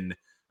in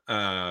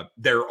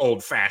their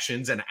Old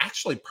Fashions and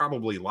actually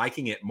probably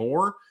liking it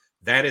more.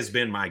 That has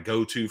been my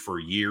go-to for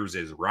years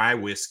is rye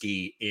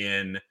whiskey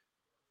in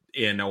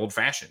Old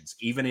Fashions,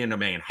 even in a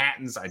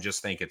Manhattans. I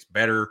just think it's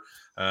better.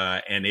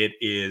 And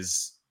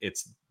it's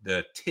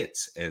the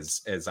tits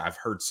as I've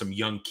heard some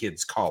young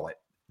kids call it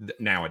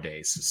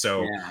nowadays.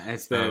 So yeah,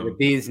 it's the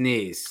bee's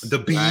knees. The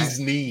bee's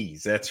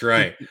knees. That's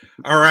right.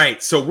 All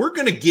right. So we're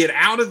going to get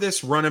out of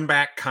this running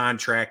back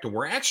contract and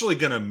we're actually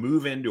going to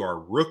move into our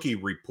rookie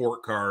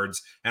report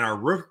cards. And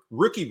our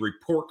rookie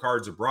report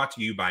cards are brought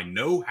to you by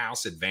No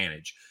House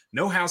Advantage.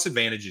 No House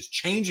Advantage is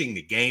changing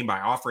the game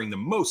by offering the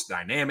most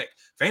dynamic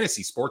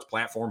fantasy sports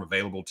platform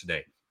available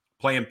today.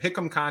 Play in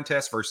pick'em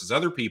contests versus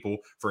other people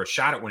for a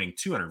shot at winning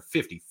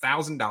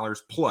 $250,000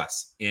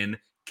 plus in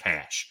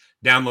cash.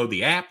 Download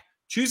the app,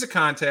 choose a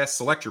contest,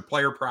 select your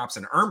player props,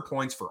 and earn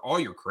points for all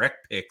your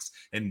correct picks,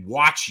 and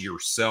watch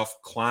yourself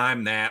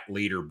climb that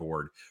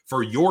leaderboard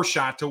for your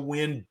shot to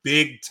win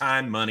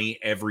big-time money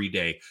every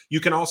day. You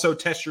can also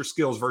test your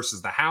skills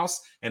versus the house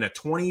and a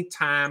 20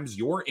 times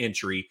your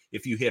entry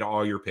if you hit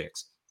all your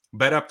picks.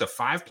 Bet up to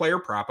 5-player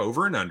prop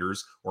over and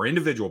unders or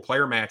individual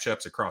player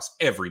matchups across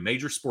every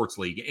major sports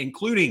league,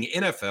 including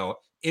NFL,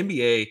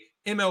 NBA,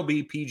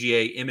 MLB,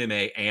 PGA,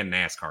 MMA, and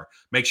NASCAR.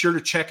 Make sure to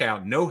check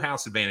out No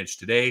House Advantage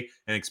today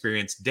and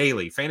experience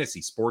daily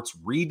fantasy sports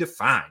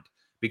redefined,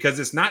 because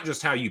it's not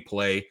just how you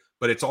play,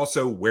 but it's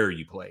also where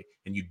you play,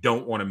 and you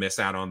don't want to miss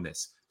out on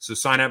this. So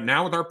sign up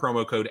now with our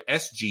promo code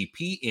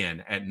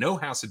SGPN at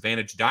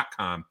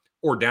nohouseadvantage.com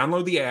or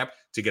download the app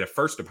to get a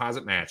first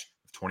deposit match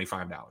of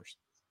 $25.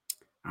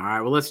 All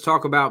right, well, let's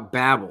talk about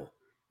Babbel.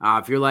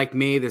 If you're like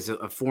me, there's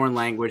a foreign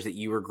language that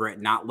you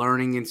regret not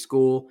learning in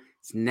school.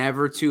 It's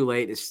never too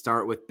late to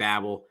start with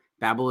Babbel.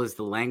 Babbel is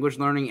the language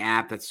learning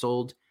app that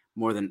sold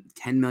more than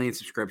 10 million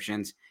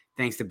subscriptions.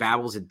 Thanks to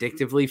Babbel's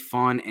addictively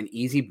fun and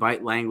easy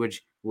bite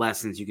language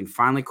lessons, you can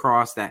finally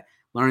crossing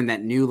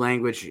that new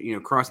language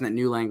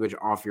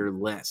off your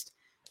list.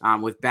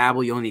 With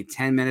Babbel, you only need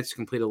 10 minutes to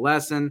complete a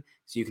lesson,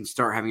 so you can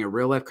start having a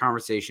real life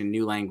conversation,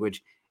 new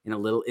language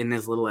in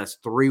as little as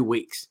 3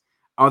 weeks.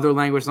 Other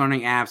language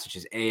learning apps such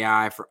as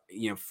AI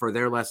for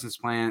their lessons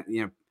plan,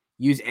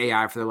 use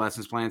AI for their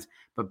lessons plans,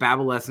 but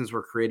Babbel lessons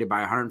were created by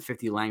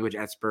 150 language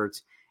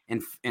experts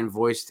and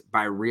voiced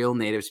by real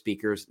native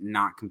speakers,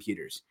 not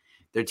computers.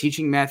 Their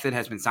teaching method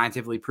has been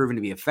scientifically proven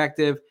to be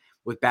effective.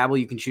 With Babbel,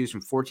 you can choose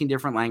from 14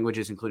 different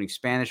languages, including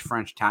Spanish,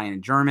 French, Italian,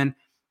 and German.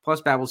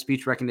 Plus, Babbel's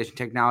speech recognition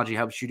technology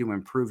helps you to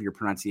improve your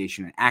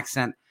pronunciation and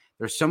accent.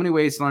 There's so many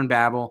ways to learn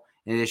Babbel.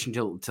 In addition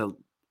to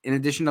in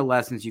addition to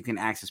lessons, you can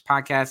access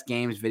podcasts,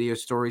 games, video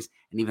stories,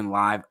 and even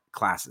live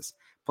classes.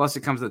 Plus,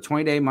 it comes with a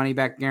 20-day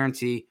money-back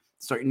guarantee.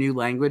 Start your new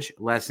language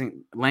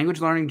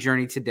learning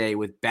journey today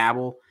with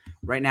Babbel.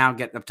 Right now,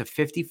 get up to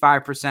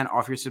 55%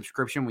 off your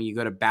subscription when you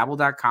go to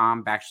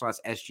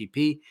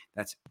babbel.com/SGP.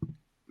 That's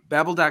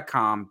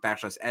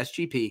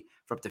babbel.com/SGP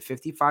for up to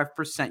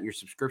 55% your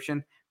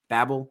subscription.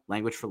 Babbel,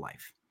 language for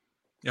life.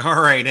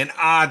 All right, and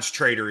Odds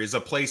Trader is a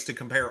place to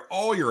compare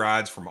all your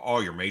odds from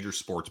all your major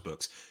sports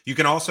books. You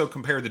can also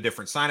compare the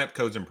different sign-up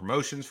codes and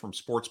promotions from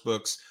sports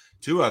books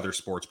to other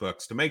sports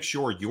books to make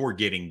sure you're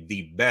getting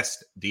the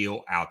best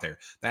deal out there.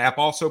 The app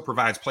also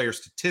provides player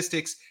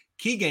statistics,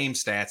 key game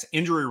stats,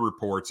 injury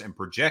reports, and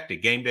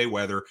projected game day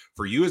weather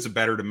for you as a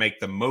bettor to make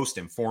the most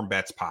informed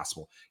bets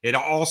possible. It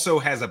also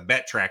has a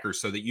bet tracker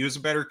so that you as a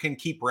bettor can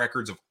keep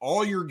records of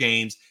all your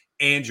games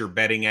and your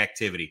betting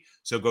activity.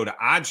 So go to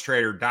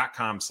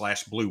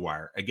oddstrader.com/Blue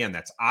Wire. Again,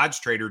 that's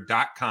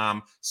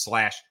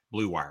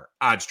oddstrader.com/Blue Wire.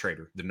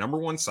 OddsTrader, the number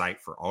one site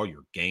for all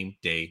your game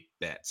day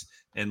bets.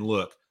 And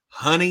look,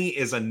 honey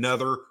is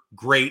another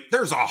great,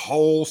 there's a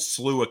whole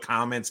slew of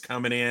comments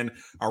coming in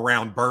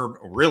around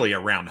really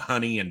around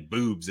honey and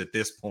boobs at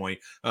this point.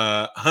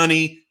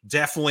 Honey,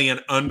 definitely an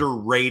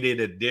underrated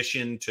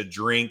addition to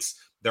drinks.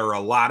 There are a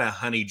lot of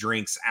honey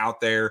drinks out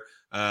there.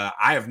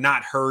 I have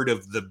not heard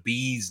of the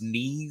bee's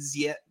knees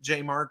yet,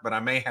 J-Mark, but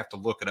I may have to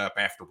look it up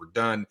after we're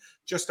done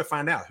just to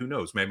find out. Who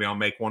knows? Maybe I'll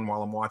make one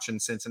while I'm watching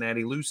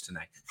Cincinnati lose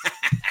tonight.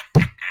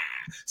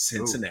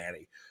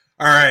 Cincinnati.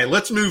 All right,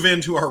 let's move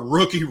into our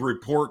rookie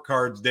report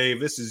cards, Dave.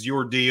 This is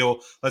your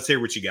deal. Let's hear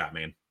what you got,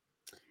 man.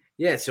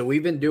 Yeah, so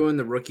we've been doing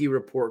the rookie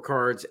report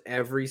cards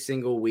every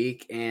single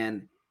week,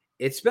 and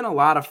it's been a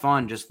lot of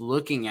fun just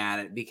looking at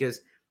it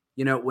because,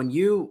 you know, when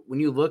you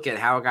look at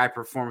how a guy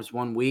performs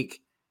one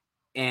week,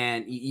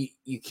 and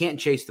you can't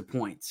chase the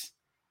points.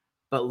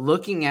 But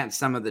looking at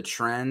some of the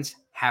trends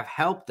have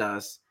helped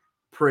us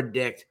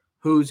predict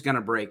who's going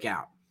to break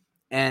out.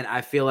 And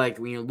I feel like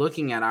when you're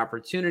looking at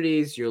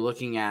opportunities, you're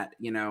looking at,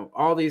 you know,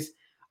 all these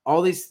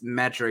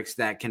metrics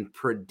that can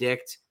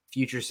predict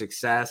future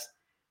success,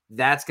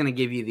 that's going to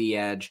give you the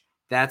edge.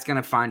 That's going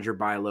to find your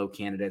buy low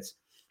candidates.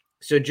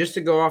 So just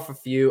to go off a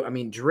few, I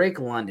mean, Drake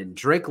London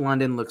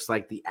looks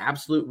like the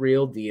absolute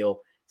real deal.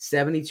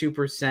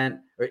 72%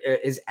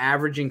 is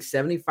averaging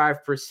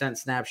 75%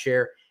 snap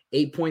share,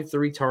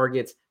 8.3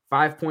 targets,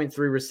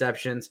 5.3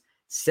 receptions,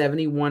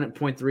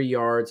 71.3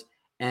 yards,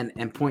 and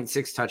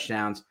 0.6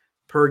 touchdowns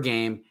per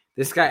game.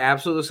 This guy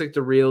absolutely looks like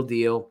the real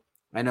deal.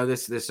 I know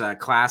this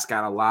class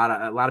got a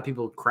lot of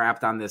people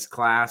crapped on this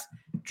class.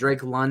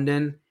 Drake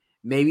London,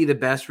 maybe the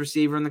best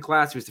receiver in the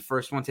class. He was the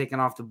first one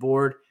taken off the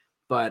board,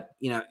 but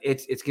you know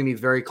it's going to be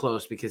very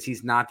close because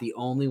he's not the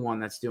only one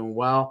that's doing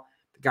well.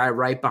 The guy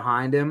right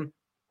behind him,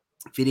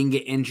 if he didn't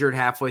get injured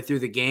halfway through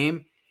the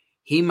game,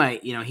 he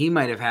might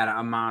have had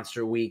a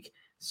monster week.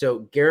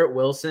 So Garrett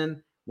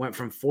Wilson went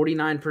from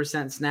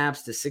 49%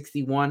 snaps to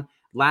 61%.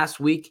 Last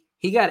week,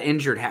 he got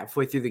injured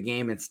halfway through the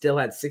game and still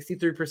had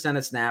 63%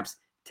 of snaps,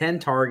 10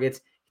 targets.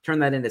 He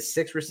turned that into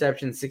 6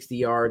 receptions, 60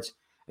 yards.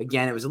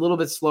 Again, it was a little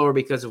bit slower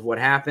because of what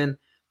happened,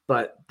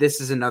 but this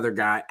is another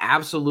guy.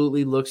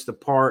 Absolutely looks the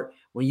part.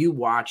 When you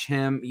watch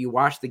him, you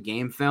watch the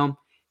game film,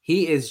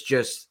 he is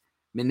just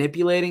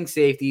manipulating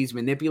safeties,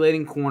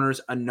 manipulating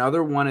corners,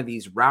 another one of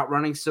these route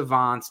running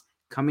savants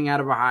coming out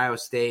of Ohio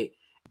State.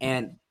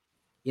 And,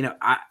 you know,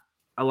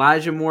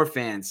 Elijah Moore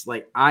fans,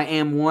 like I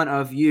am one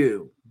of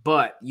you,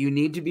 but you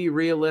need to be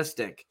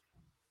realistic.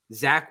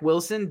 Zach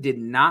Wilson did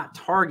not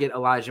target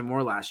Elijah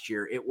Moore last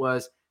year. It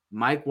was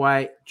Mike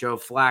White, Joe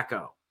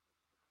Flacco.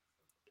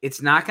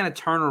 It's not going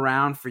to turn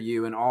around for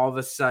you and all of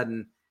a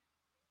sudden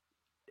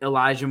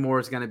Elijah Moore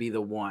is going to be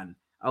the one.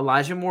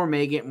 Elijah Moore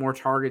may get more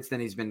targets than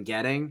he's been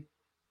getting,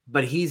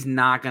 but he's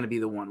not going to be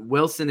the one.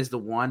 Wilson is the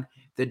one.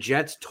 The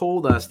Jets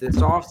told us this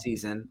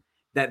offseason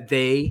that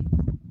they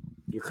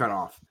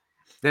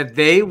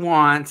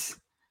want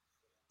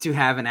to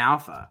have an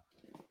alpha.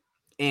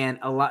 And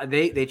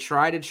they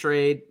try to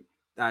trade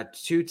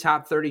 2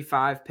 top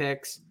 35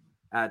 picks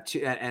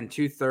and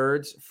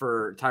 2/3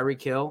 for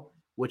Tyreek Hill,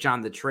 which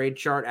on the trade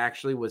chart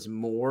actually was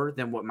more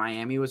than what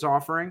Miami was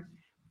offering.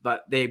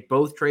 But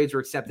both trades were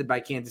accepted by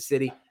Kansas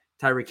City.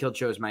 Tyreek Hill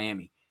chose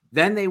Miami.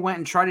 Then they went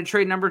and tried to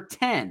trade number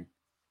 10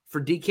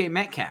 for DK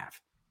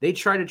Metcalf. They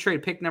tried to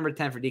trade pick number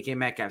 10 for DK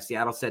Metcalf.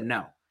 Seattle said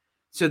no.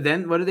 So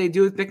then what do they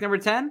do with pick number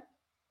 10?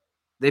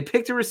 They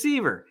picked a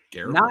receiver.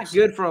 Not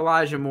good for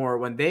Elijah Moore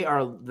when they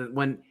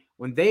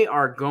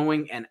are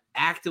going and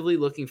actively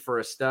looking for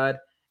a stud.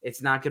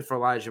 It's not good for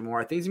Elijah Moore.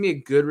 I think he's going to be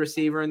a good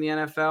receiver in the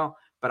NFL,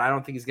 but I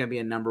don't think he's going to be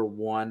a number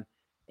one.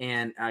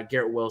 And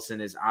Garrett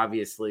Wilson is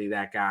obviously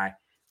that guy.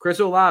 Chris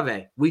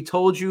Olave, we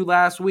told you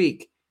last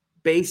week,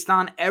 based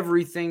on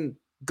everything,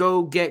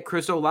 go get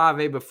Chris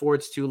Olave before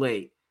it's too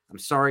late. I'm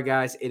sorry,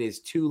 guys. It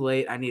is too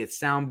late. I need a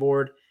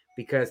soundboard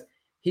because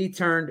he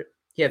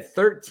had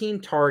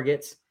 13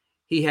 targets.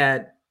 He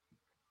had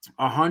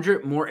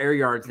 100 more air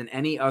yards than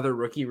any other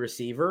rookie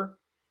receiver.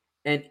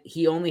 and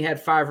he only had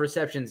 5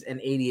 receptions and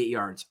 88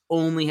 yards.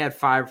 Only had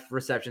 5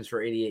 receptions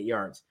for 88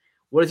 yards.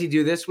 What does he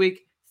do this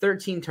week?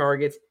 13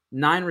 targets,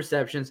 9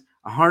 receptions,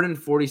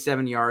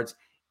 147 yards,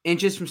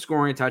 inches from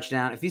scoring a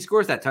touchdown. If he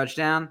scores that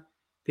touchdown,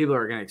 people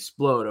are going to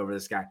explode over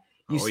this guy.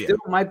 You still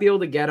might be able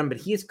to get him, but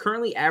he is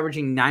currently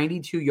averaging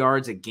 92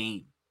 yards a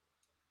game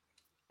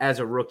as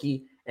a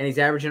rookie, and he's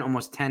averaging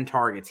almost 10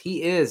 targets.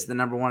 He is the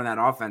number one in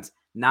that offense,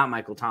 not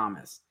Michael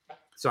Thomas.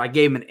 So I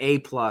gave him an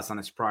A+ on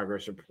his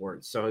progress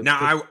report. So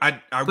now I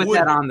put would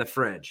that on the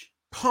fridge.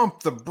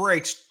 Pump the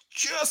brakes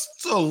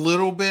just a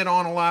little bit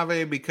on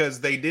Olave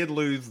because they did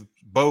lose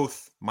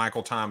both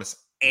Michael Thomas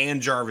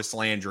and Jarvis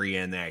Landry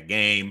in that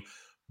game.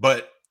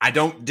 But I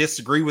don't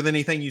disagree with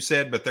anything you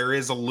said, but there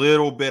is a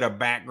little bit of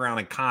background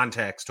and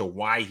context to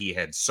why he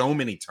had so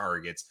many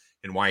targets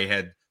and why he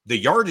had the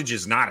yardage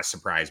is not a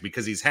surprise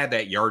because he's had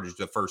that yardage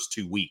the first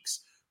 2 weeks,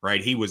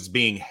 right? He was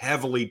being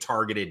heavily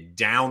targeted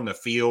down the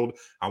field.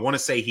 I want to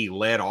say he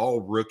led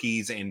all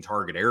rookies in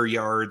target air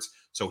yards.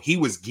 So he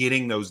was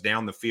getting those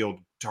down the field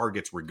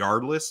targets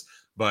regardless,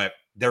 but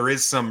there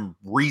is some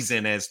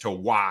reason as to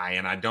why.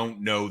 And I don't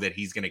know that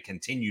he's going to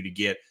continue to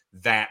get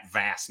that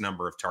vast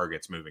number of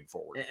targets moving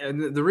forward.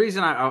 And the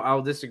reason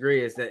I'll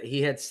disagree is that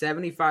he had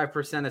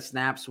 75% of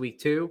snaps week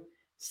 2,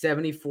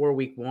 74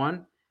 week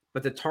 1,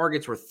 but the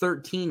targets were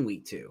 13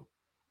 week 2.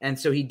 And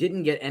so he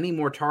didn't get any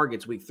more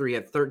targets week 3. He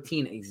had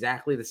 13,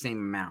 exactly the same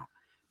amount.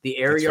 The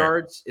air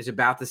yards is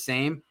about the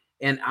same.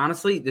 And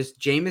honestly, this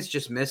Jameis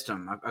just missed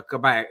him.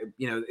 They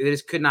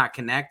just could not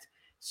connect.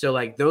 So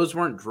like those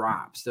weren't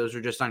drops. Those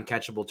are just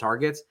uncatchable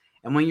targets.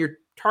 And when you're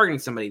targeting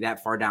somebody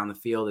that far down the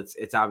field,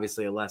 it's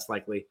obviously a less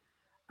likely.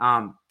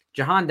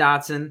 Jahan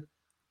Dotson,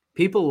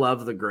 people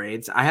love the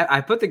grades.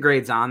 I put the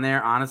grades on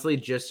there, honestly,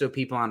 just so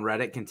people on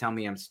Reddit can tell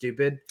me I'm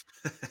stupid.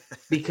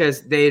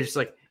 Because they just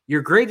like,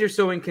 your grades are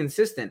so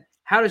inconsistent.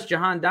 How does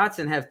Jahan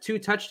Dotson have 2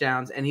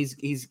 touchdowns and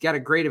he's got a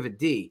grade of a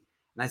D?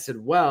 And I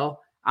said,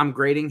 well, I'm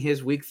grading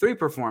his week 3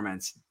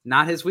 performance,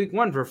 not his week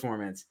 1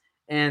 performance.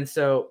 And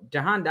so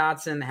Jahan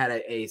Dotson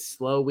had a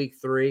slow week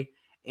 3.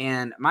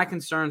 And my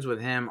concerns with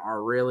him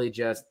are really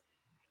just,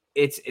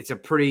 it's a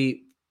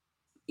pretty,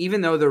 even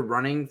though they're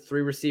running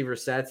 3 receiver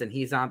sets and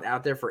he's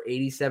out there for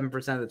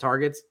 87% of the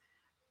targets,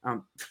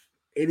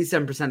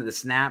 87% of the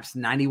snaps,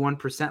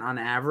 91% on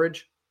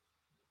average,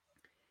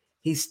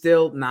 he's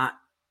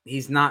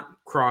not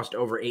crossed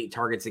over 8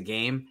 targets a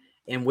game.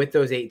 And with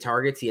those 8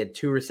 targets, he had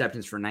 2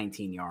 receptions for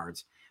 19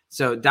 yards.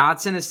 So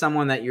Dotson is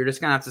someone that you're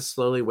just going to have to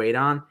slowly wait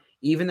on.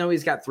 Even though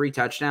he's got 3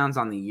 touchdowns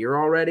on the year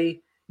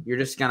already, you're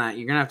going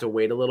to have to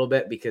wait a little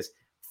bit because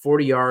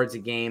 40 yards a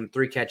game,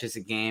 3 catches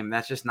a game,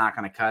 that's just not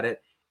going to cut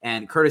it.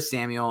 And Curtis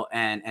Samuel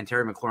and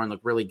Terry McLaurin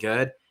look really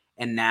good.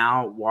 And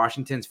now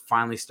Washington's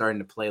finally starting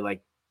to play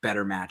like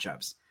better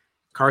matchups.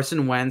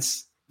 Carson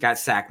Wentz got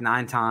sacked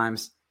 9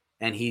 times,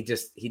 and he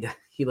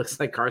looks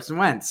like Carson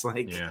Wentz.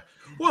 Yeah.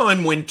 Well,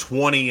 and when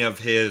 20 of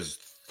his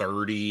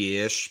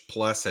 30-ish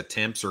plus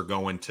attempts are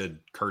going to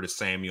Curtis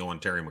Samuel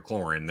and Terry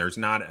McLaurin, there's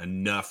not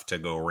enough to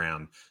go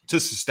around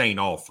to sustain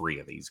all 3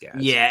 of these guys.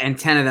 Yeah, and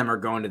 10 of them are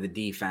going to the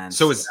defense.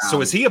 So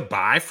is he a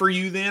buy for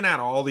you then out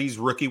of all these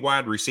rookie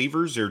wide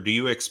receivers, or do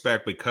you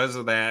expect because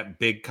of that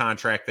big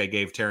contract they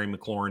gave Terry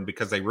McLaurin,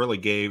 because they really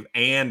gave,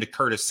 and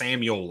Curtis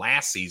Samuel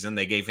last season,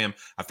 they gave him,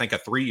 I think, a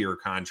 3-year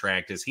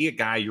contract. Is he a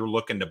guy you're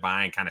looking to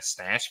buy and kind of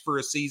stash for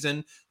a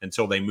season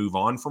until they move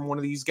on from one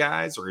of these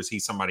guys, or is he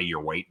somebody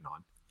you're waiting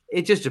on?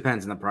 It just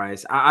depends on the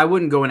price. I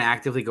wouldn't go and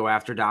actively go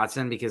after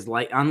Dotson because,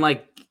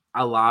 unlike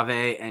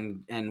Olave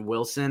and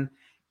Wilson,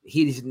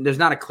 there's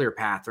not a clear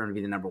path for him to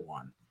be the number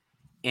 1.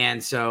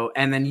 And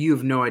then you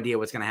have no idea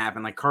what's going to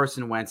happen. Like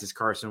Carson Wentz is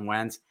Carson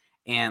Wentz.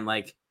 And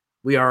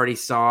we already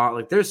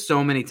saw, there's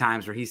so many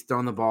times where he's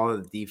thrown the ball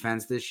to the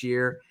defense this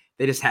year.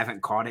 They just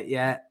haven't caught it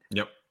yet.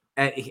 Yep.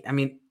 I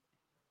mean,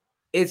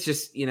 it's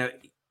just,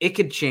 it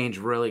could change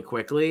really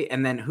quickly.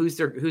 And then who's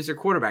their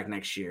quarterback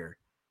next year?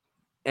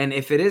 And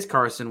if it is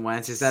Carson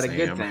Wentz, is that a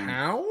good thing?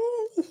 How?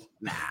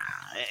 Nah.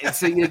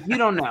 So you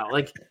don't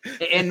know.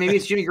 And maybe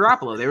it's Jimmy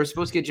Garoppolo. They were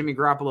supposed to get Jimmy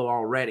Garoppolo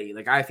already.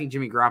 I think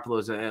Jimmy Garoppolo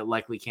is a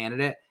likely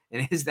candidate,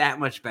 and it is that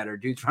much better.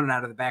 Dude's running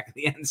out of the back of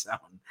the end zone.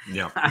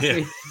 Yeah.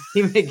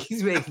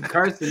 He's making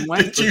Carson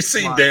Wentz. Did you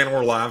see Dan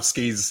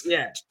Orlovsky's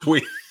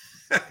tweet?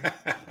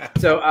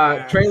 So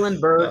Treylon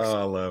Burks. Oh,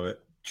 I love it.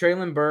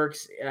 Treylon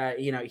Burks,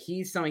 he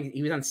was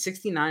on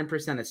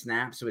 69% of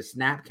snaps, so his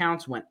snap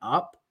counts went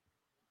up.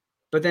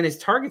 But then his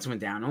targets went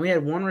down. Only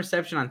had 1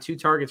 reception on 2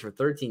 targets for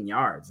 13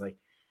 yards.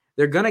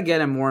 They're going to get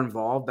him more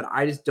involved, but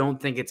I just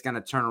don't think it's going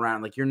to turn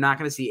around. You're not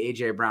going to see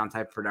A.J. Brown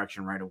type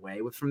production right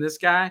away from this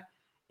guy.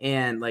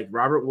 And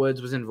Robert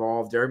Woods was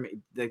involved. They're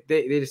not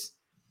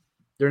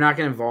going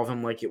to involve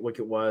him like it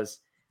was.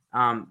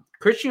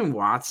 Christian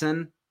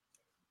Watson,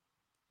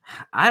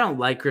 I don't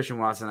like Christian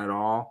Watson at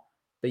all,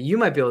 but you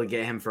might be able to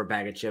get him for a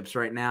bag of chips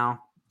right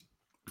now.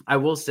 I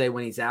will say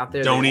when he's out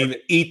there, don't even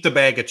eat the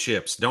bag of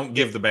chips. Don't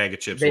give the bag of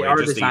chips away. They are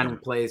designing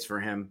plays for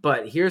him.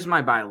 But here's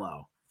my buy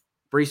low,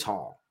 Breece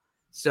Hall.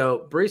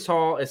 So Breece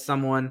Hall is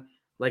someone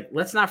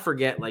let's not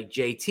forget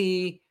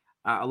JT,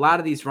 A lot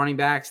of these running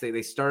backs,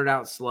 they started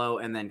out slow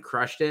and then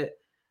crushed it.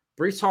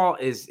 Breece Hall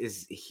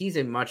he's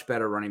a much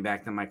better running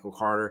back than Michael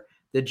Carter.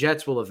 The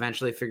Jets will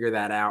eventually figure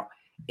that out.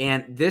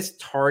 And this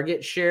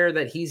target share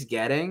that he's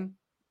getting,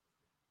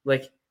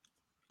 like,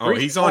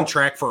 he's on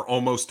track for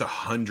almost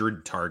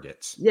 100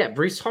 targets. Yeah,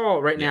 Breece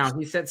Hall now,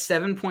 he's at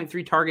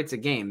 7.3 targets a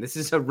game. This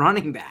is a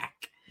running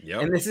back.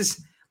 Yep. And this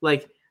is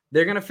like,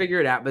 they're going to figure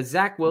it out. But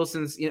Zach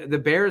Wilson's,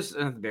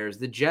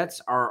 the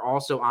Jets are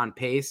also on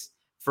pace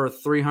for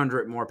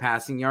 300 more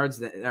passing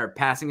yards or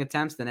passing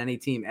attempts than any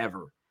team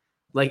ever.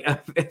 Like,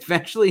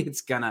 eventually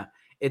it's gonna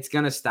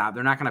stop.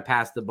 They're not gonna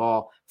pass the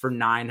ball for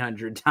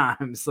 900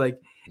 times.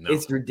 Like, no.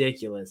 It's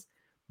ridiculous.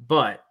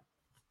 But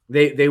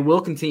they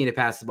will continue to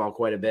pass the ball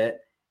quite a bit.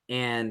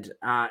 And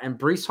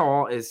Breece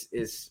Hall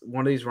is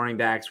one of these running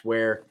backs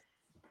where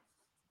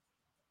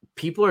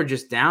people are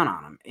just down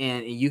on him.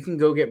 And you can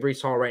go get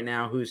Breece Hall right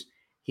now,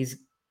 he's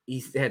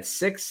had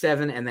 6,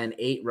 7, and then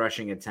 8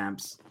 rushing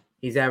attempts.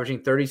 He's averaging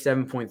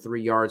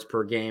 37.3 yards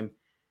per game.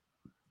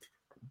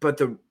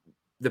 But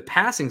the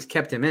passings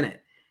kept him in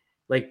it.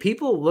 Like,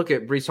 people look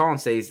at Breece Hall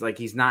and say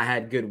he's not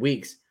had good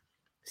weeks.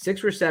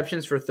 6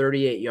 receptions for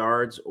 38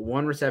 yards,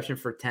 1 reception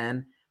for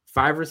 10,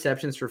 5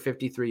 receptions for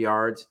 53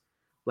 yards.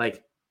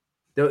 Like,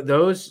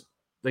 those,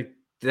 like,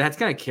 that's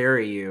going to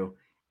carry you.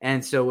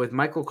 And so with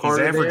Michael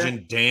Carter, he's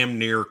averaging damn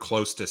near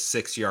close to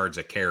 6 yards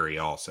a carry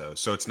also.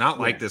 So it's not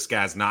like this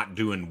guy's not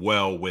doing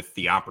well with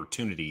the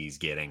opportunity he's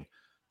getting.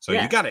 So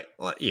you got it.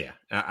 Yeah.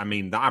 I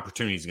mean, the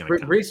opportunity is going to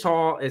come. Breece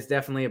Hall is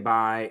definitely a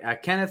buy.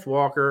 Kenneth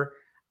Walker,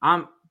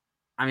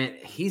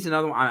 he's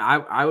another one.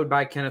 I would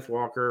buy Kenneth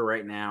Walker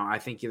right now. I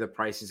think the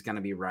price is going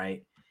to be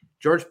right.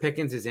 George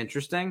Pickens is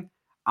interesting.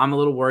 I'm a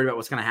little worried about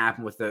what's going to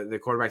happen with the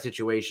quarterback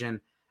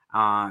situation.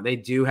 They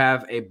do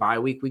have a bye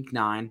week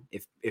 9,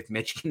 if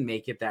Mitch can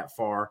make it that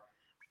far.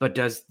 But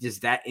does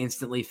that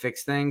instantly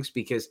fix things?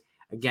 Because,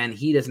 again,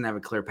 he doesn't have a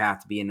clear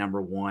path to be a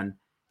number 1.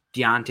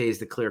 Deontay is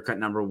the clear-cut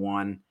number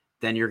 1.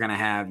 Then you're going to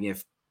have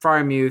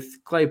Freiermuth,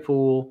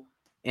 Claypool,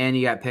 and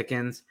you got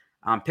Pickens.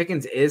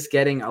 Pickens is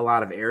getting a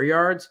lot of air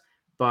yards,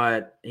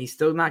 but he's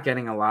still not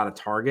getting a lot of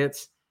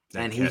targets.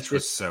 That catch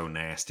was so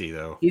nasty,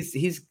 though.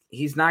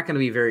 He's not going to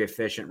be very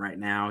efficient right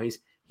now.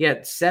 He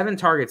had 7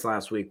 targets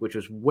last week, which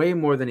was way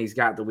more than he's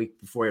got the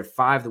week before. He had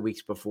 5 the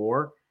weeks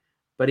before,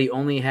 but he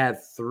only had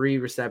 3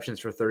 receptions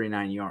for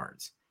 39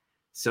 yards.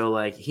 So,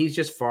 like, he's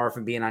just far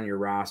from being on your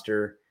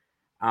roster.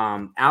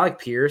 Alec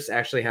Pierce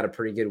actually had a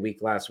pretty good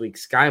week last week.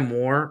 Sky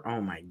Moore,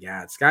 oh my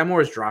God. Sky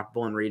Moore is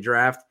droppable in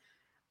redraft.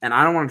 And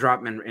I don't want to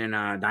drop him in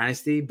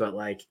Dynasty, but,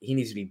 like, he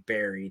needs to be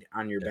buried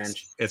on your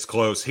bench. It's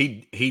close.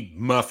 He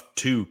muffed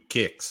 2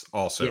 kicks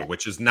also,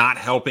 which is not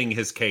helping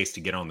his case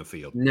to get on the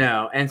field.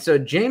 No. And so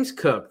James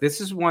Cook, this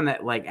is one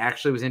that, like,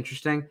 actually was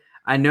interesting.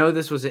 I know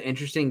this was an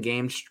interesting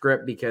game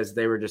script because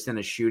they were just in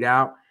a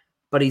shootout,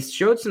 but he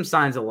showed some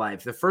signs of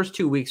life. The first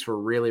 2 weeks were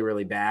really,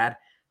 really bad,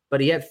 but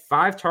he had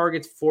 5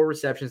 targets, 4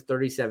 receptions,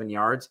 37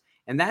 yards,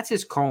 and that's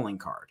his calling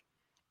card,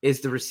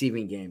 is the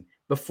receiving game.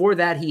 Before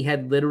that, he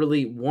had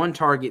literally 1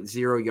 target,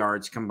 0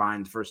 yards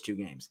combined the first 2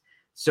 games.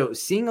 So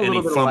seeing a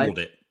little bit of life. And he fumbled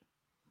it.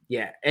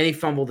 Yeah, and he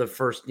fumbled the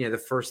first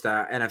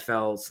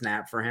NFL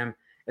snap for him.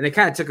 And they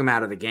kind of took him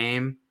out of the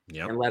game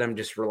and let him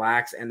just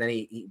relax. And then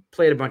he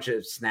played a bunch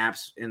of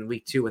snaps in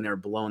week 2 when they were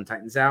blowing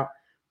Titans out.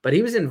 But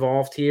he was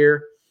involved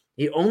here.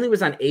 He only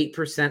was on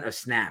 8% of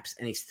snaps,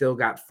 and he still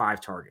got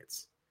 5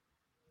 targets.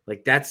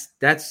 Like, that's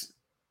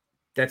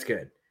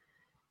good.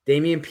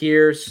 Dameon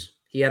Pierce,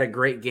 he had a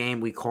great game.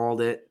 We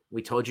called it.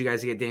 We told you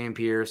guys to get Dameon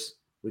Pierce.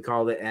 We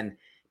called it. And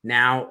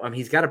now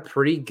he's got a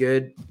pretty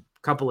good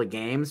couple of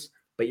games,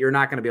 but you're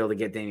not going to be able to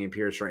get Dameon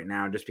Pierce right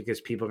now just because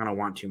people are going to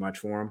want too much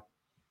for him.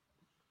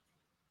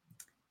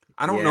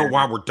 I don't know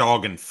why we're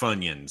dogging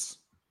Funyuns.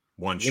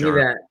 Give me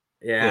that.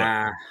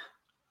 Yeah. Look,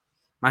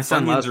 my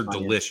son loves Funyuns.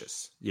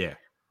 Delicious. Yeah.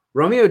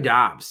 Romeo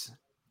Doubs.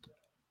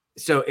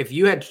 So if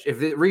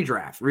the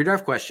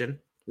redraft question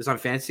is on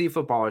Fantasy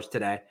Footballers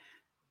today,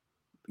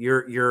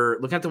 you're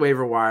looking at the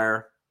waiver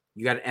wire.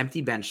 You got an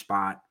empty bench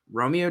spot.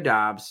 Romeo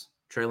Doubs,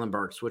 Treylon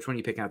Burks. Which one are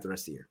you picking out the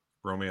rest of the year?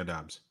 Romeo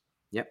Doubs.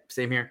 Yep,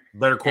 same here.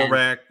 Better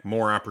quarterback,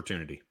 more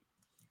opportunity.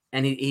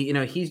 And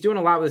he's doing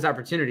a lot with his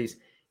opportunities.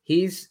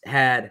 He's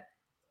had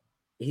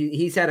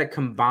a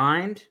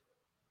combined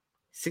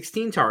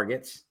 16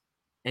 targets,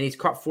 and he's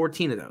caught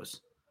 14 of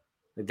those.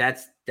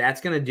 That's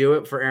going to do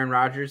it for Aaron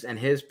Rodgers, and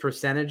his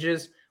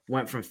percentages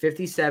went from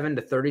 57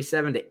 to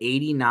 37 to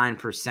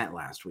 89%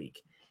 last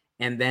week.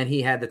 And then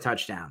he had the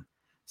touchdown.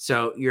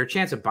 So your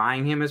chance of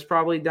buying him is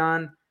probably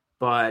done,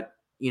 but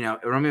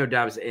Romeo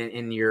Doubs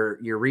in your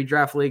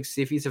redraft leagues,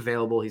 see if he's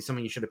available. He's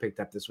someone you should have picked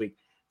up this week.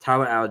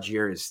 Tyler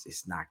Algier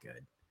is not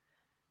good.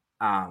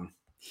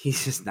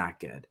 He's just not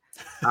good.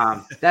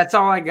 That's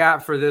all I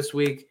got for this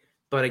week.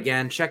 But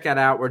again, check that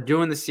out. We're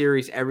doing the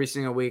series every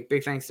single week.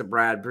 Big thanks to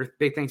Brad.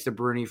 Big thanks to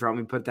Bruni for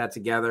helping me put that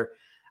together.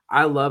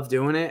 I love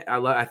doing it.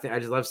 I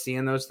just love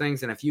seeing those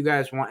things. And if you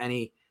guys want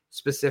any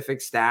specific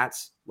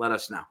stats, let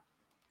us know.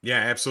 Yeah,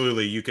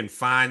 absolutely. You can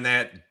find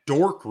that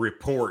Dork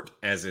Report,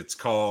 as it's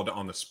called,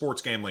 on the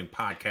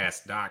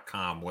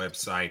sportsgamblingpodcast.com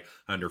website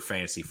under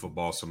fantasy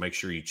football. So make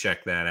sure you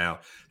check that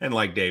out. And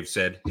like Dave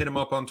said, hit him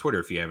up on Twitter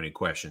if you have any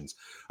questions.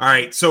 All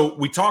right. So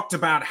we talked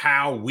about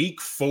how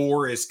week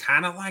 4 is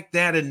kind of like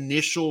that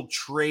initial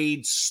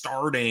trade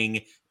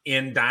starting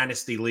in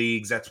dynasty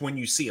leagues. That's when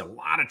you see a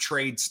lot of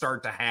trades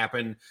start to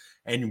happen,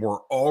 and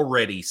we're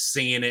already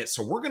seeing it.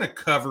 So we're going to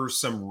cover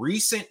some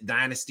recent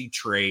dynasty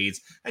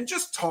trades and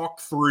just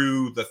talk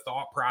through the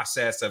thought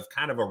process of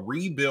kind of a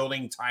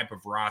rebuilding type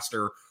of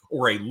roster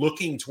or a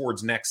looking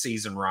towards next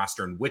season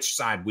roster and which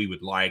side we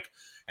would like.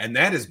 And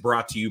that is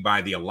brought to you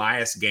by the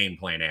Elias Game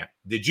Plan app.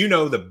 Did you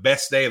know the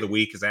best day of the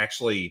week is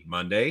actually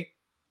Monday?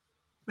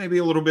 Maybe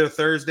a little bit of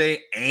Thursday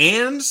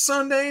and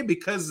Sunday,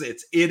 because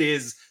it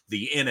is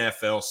the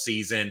NFL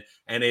season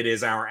and it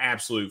is our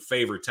absolute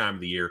favorite time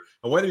of the year.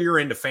 And whether you're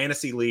into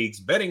fantasy leagues,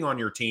 betting on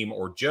your team,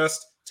 or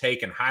just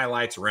taking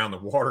highlights around the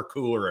water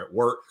cooler at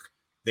work,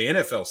 the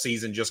NFL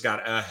season just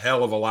got a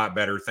hell of a lot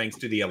better thanks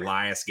to the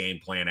Elias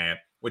Game Plan app,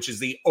 which is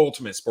the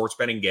ultimate sports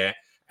betting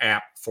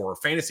app for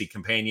fantasy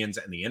companions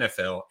and the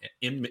NFL,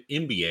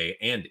 NBA,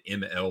 and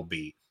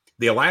MLB.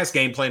 The Elias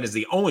Game Plan is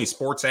the only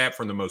sports app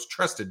from the most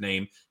trusted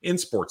name in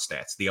sports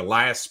stats, the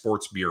Elias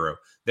Sports Bureau.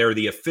 They're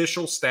the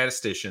official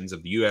statisticians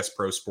of the U.S.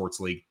 Pro Sports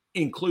League,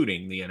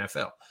 including the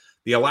NFL.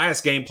 The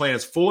Elias Game Plan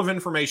is full of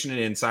information and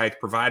insights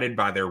provided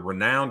by their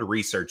renowned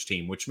research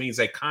team, which means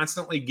they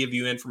constantly give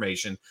you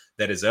information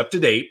that is up to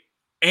date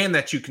and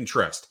that you can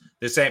trust.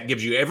 This app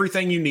gives you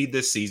everything you need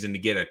this season to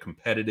get a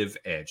competitive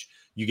edge.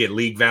 You get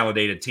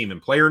league-validated team and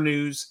player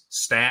news,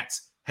 stats,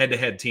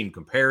 head-to-head team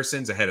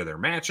comparisons ahead of their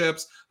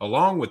matchups,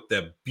 along with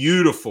the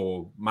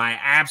beautiful, my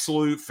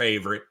absolute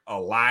favorite,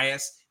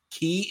 Elias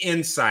key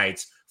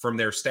insights from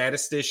their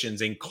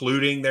statisticians,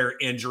 including their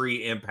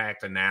injury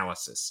impact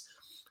analysis.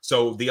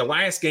 So the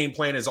Elias Game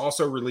Plan is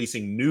also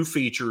releasing new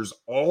features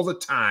all the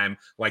time,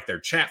 like their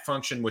chat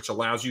function, which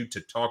allows you to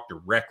talk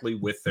directly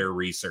with their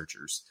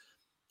researchers.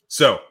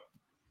 So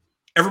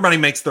everybody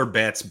makes their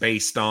bets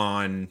based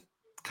on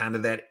kind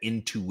of that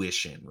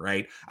intuition,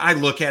 right? I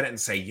look at it and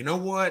say, you know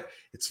what?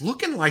 It's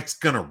looking like it's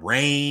going to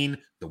rain.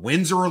 The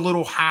winds are a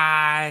little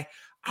high.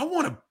 I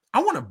want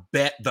to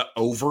bet the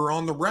over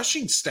on the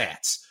rushing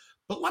stats.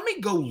 But let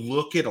me go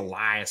look at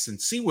Elias and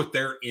see what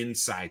their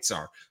insights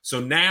are. So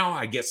now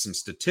I get some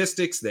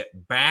statistics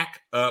that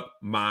back up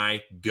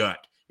my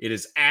gut. It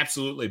is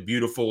absolutely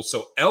beautiful.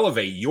 So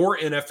elevate your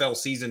NFL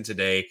season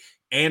today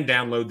and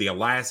download the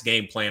Elias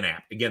Game Plan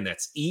app. Again,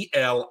 that's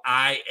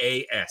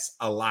ELIAS,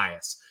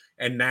 Elias.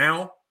 And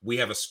now we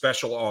have a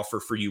special offer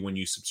for you when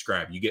you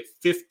subscribe. You get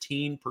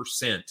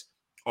 15%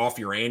 off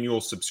your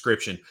annual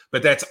subscription,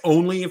 but that's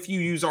only if you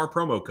use our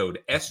promo code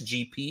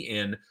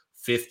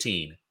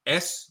SGPN15.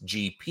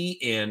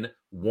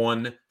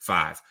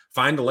 SGPN15.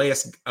 Find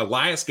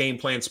Elias Game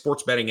Plan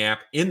sports betting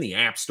app in the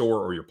App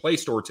Store or your Play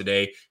Store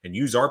today and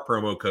use our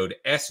promo code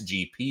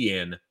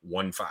SGPN15.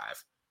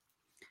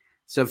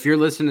 So if you're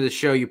listening to the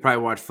show, you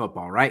probably watch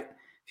football, right?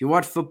 If you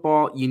watch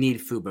football, you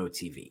need Fubo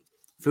TV.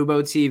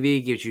 Fubo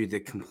TV gives you the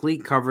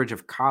complete coverage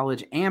of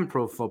college and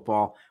pro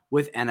football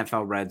with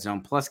NFL Red Zone,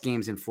 plus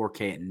games in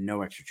 4K at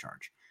no extra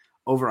charge.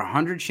 Over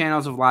 100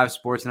 channels of live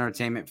sports and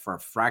entertainment for a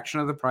fraction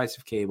of the price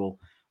of cable.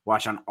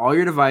 Watch on all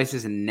your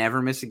devices and never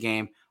miss a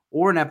game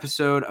or an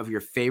episode of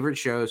your favorite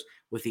shows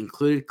with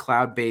included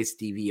cloud-based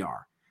DVR.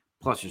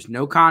 Plus, there's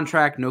no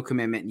contract, no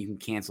commitment, and you can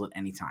cancel at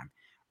any time.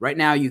 Right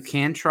now, you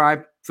can try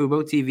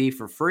Fubo TV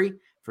for free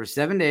for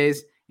 7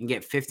 days and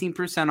get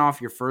 15% off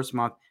your first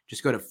month.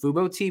 Just go to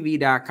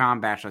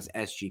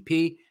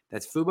FuboTV.com/SGP.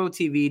 That's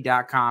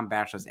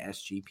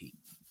FuboTV.com/SGP.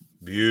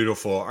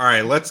 Beautiful. All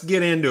right, let's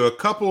get into a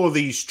couple of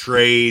these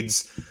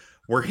trades.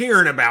 We're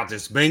hearing about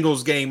this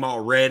Bengals game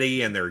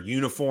already and their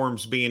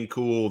uniforms being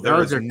cool.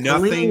 There is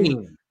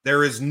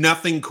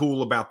nothing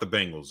cool about the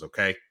Bengals,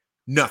 okay?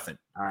 Nothing.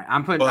 All right,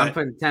 I'm putting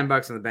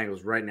 $10 on the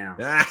Bengals right now.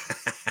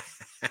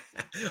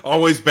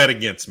 Always bet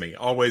against me.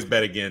 Always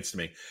bet against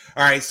me.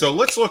 All right, so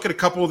let's look at a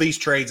couple of these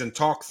trades and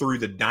talk through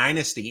the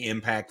dynasty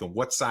impact and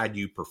what side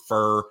you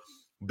prefer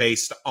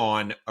based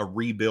on a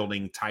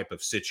rebuilding type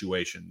of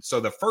situation. So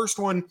the first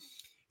one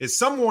is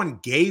someone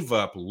gave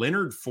up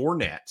Leonard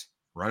Fournette,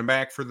 running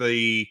back for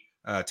the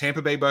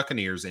Tampa Bay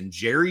Buccaneers, and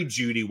Jerry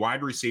Jeudy,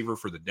 wide receiver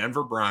for the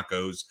Denver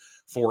Broncos,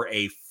 for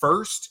a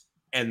first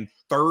and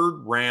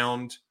third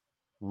round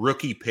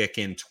rookie pick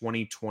in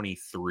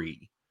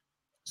 2023.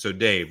 So,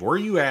 Dave, where are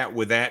you at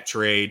with that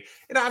trade?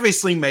 It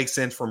obviously makes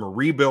sense from a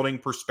rebuilding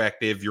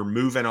perspective. You're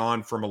moving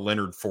on from a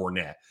Leonard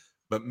Fournette.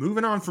 But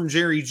moving on from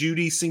Jerry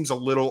Jeudy seems a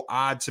little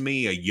odd to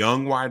me, a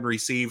young wide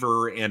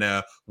receiver in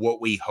a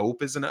what we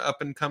hope is an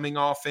up-and-coming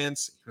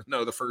offense. Even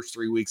though the first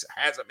 3 weeks it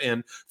hasn't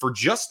been, for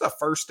just the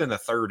first and a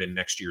third in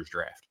next year's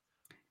draft.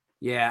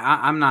 Yeah,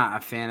 I'm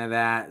not a fan of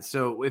that.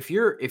 So if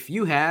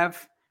you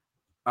have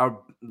a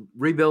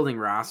rebuilding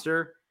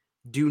roster,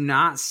 do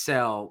not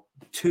sell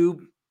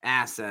two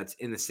assets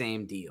in the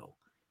same deal.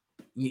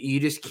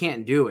 You just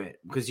can't do it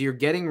because you're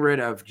getting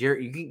rid of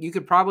Jerry. You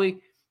could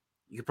probably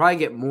you could probably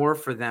get more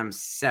for them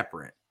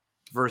separate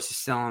versus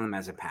selling them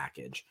as a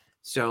package.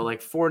 So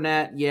like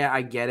Fournette, yeah,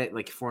 I get it.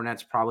 Like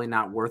Fournette's probably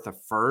not worth a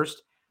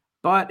first,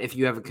 but if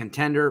you have a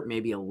contender,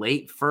 maybe a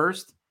late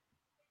first,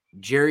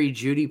 Jerry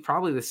Jeudy,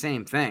 probably the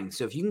same thing.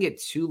 So if you can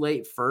get 2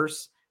 late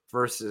firsts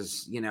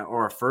versus,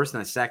 or a first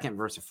and a second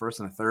versus a first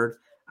and a third,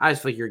 I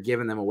just feel like you're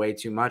giving them away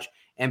too much.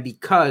 And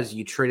because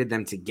you traded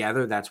them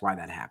together, that's why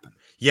that happened.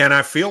 Yeah, and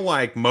I feel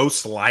like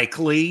most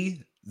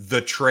likely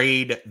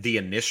the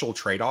initial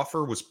trade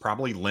offer was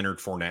probably Leonard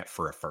Fournette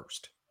for a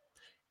first.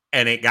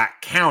 And it got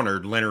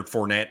countered, Leonard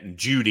Fournette and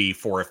Jeudy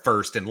for a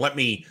first. And let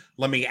me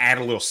add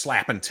a little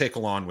slap and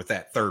tickle on with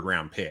that 3rd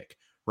round pick,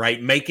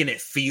 right? Making it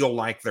feel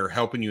like they're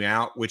helping you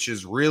out, which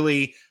is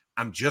really,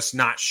 I'm just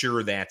not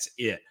sure that's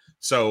it.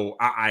 So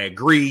I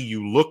agree.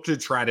 You look to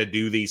try to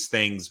do these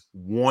things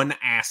one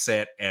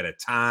asset at a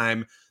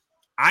time.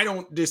 I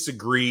don't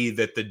disagree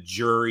that the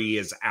jury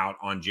is out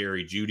on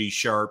Jerry Jeudy,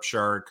 Shark.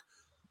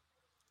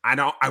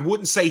 I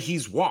wouldn't say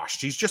he's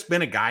washed. He's just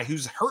been a guy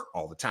who's hurt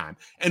all the time.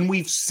 And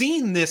we've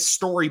seen this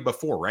story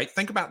before, right?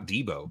 Think about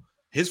Debo.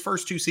 His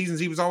first 2 seasons,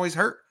 he was always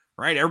hurt,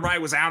 right? Everybody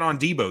was out on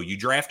Debo. You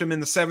draft him in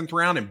the 7th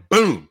round and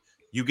boom,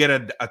 you get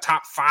a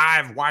top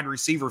 5 wide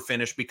receiver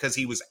finish because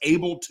he was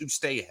able to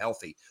stay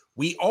healthy.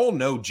 We all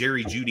know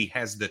Jerry Jeudy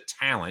has the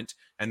talent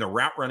and the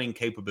route running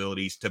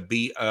capabilities to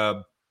be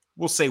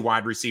we'll say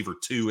wide receiver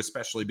 2,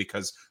 especially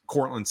because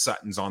Courtland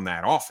Sutton's on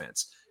that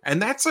offense. And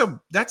that's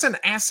an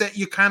asset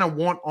you kind of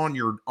want on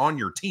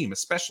your team,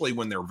 especially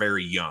when they're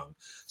very young.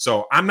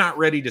 So I'm not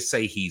ready to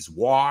say he's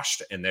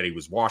washed and that he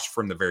was washed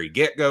from the very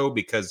get-go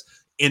because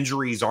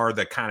injuries are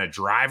the kind of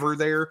driver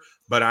there.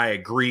 But I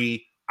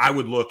agree. I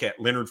would look at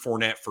Leonard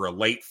Fournette for a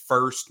late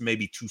first,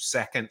 maybe 2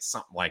 seconds,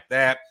 something like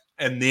that,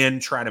 and then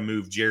try to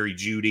move Jerry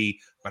Jeudy.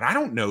 But I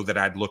don't know that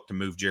I'd look to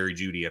move Jerry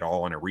Jeudy at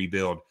all in a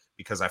rebuild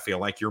because I feel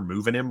like you're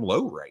moving him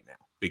low right now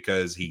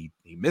because he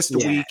missed a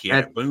week. He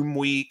had a boom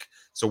week.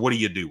 So what do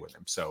you do with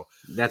him? So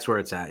that's where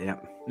it's at.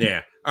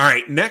 Yeah. All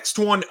right. Next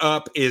one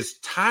up is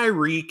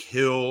Tyreek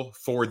Hill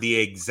for the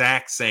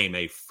exact same,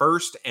 a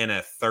first and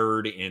a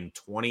third in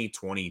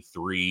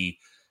 2023.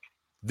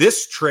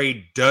 This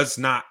trade does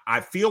not,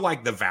 I feel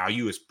like the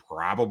value is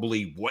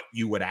probably what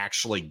you would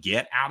actually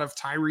get out of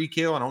Tyreek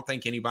Hill. I don't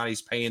think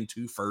anybody's paying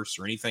 2 firsts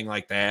or anything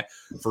like that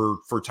for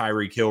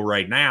Tyreek Hill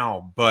right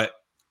now, but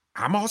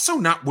I'm also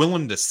not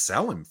willing to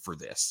sell him for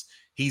this.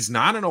 He's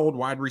not an old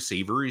wide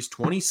receiver. He's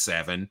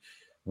 27.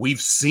 We've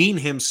seen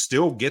him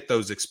still get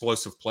those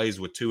explosive plays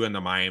with Tua in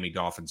the Miami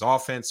Dolphins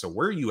offense. So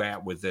where are you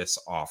at with this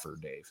offer,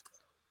 Dave?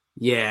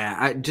 Yeah,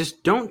 I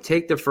just don't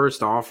take the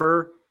first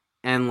offer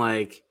and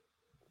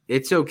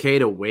it's okay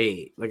to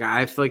wait.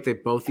 I feel like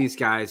that both these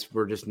guys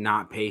were just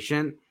not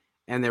patient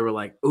and they were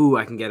like, ooh,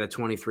 I can get a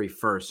 23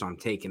 first, so I'm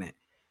taking it.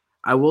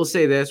 I will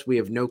say this, we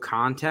have no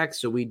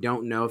context, so we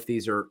don't know if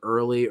these are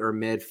early or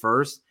mid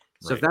first.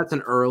 So if that's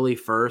an early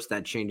first,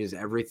 that changes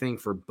everything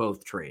for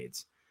both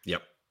trades.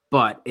 Yep.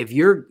 But if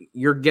you're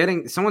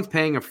getting someone's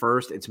paying a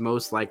first, it's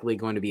most likely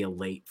going to be a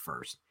late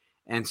first.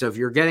 And so if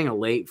you're getting a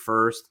late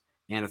first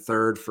and a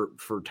third for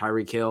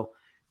Tyreek Hill,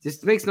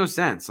 this makes no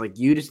sense.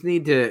 You just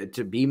need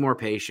to be more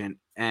patient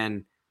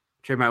and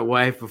trade my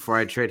wife before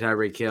I trade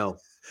Tyreek Hill.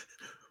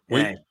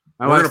 We're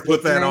going to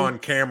put that on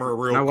camera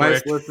real quick. My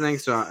wife's listening,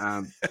 so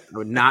I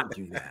would not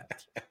do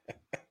that.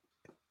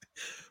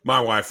 My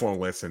wife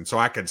won't listen, so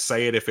I could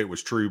say it if it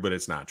was true, but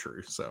it's not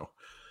true. So,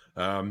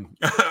 all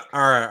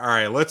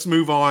right. Let's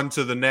move on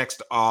to the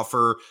next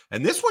offer.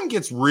 And this one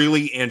gets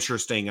really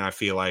interesting, I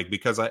feel like,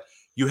 because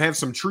you have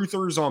some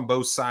truthers on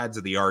both sides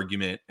of the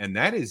argument, and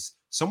that is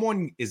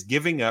someone is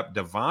giving up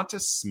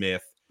Devonta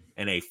Smith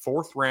and a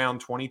 4th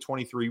round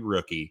 2023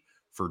 rookie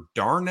for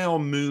Darnell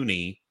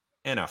Mooney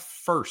and a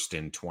first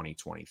in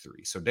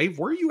 2023. So, Dave,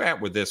 where are you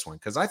at with this one?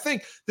 Because I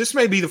think this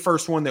may be the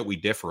first one that we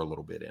differ a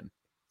little bit in.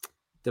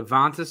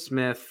 Devonta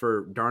Smith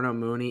for Darnell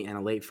Mooney and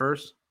a late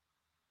first.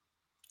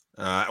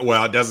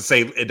 Well, it doesn't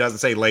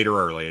say late or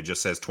early. It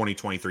just says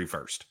 2023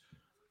 first.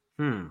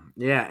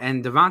 Yeah,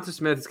 and Devonta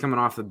Smith is coming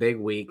off a big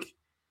week,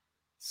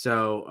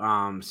 so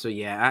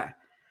yeah,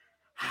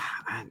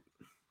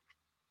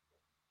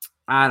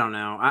 I don't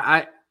know.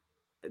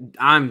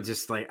 I'm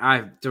just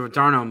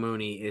Darnell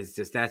Mooney is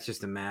that's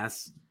just a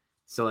mess.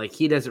 So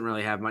he doesn't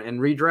really have much. And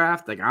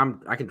redraft,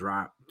 I could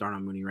drop Darnell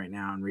Mooney right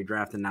now and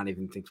redraft and not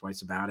even think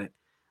twice about it.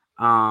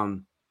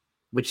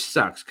 Which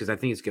sucks because I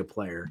think he's a good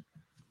player.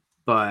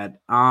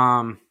 But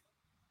I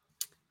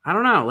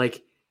don't know.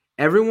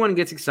 Everyone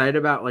gets excited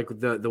about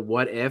the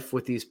what if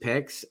with these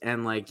picks,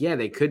 and yeah,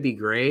 they could be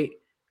great,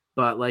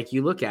 but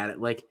you look at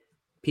it,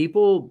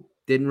 people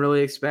didn't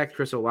really expect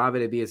Chris Olave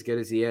to be as good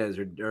as he is,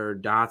 or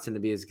Dotson to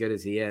be as good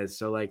as he is.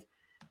 So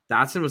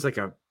Dotson was a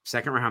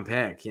 2nd round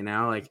pick,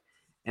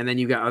 and then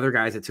you got other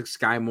guys that took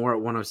Sky Moore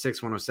at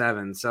 106,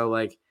 107.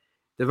 So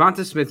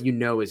Devonta Smith,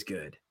 is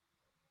good.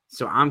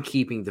 So I'm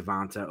keeping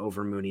Devonta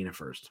over Mooney in a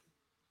first.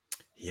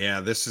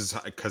 Yeah, this is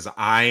because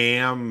I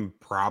am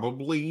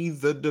probably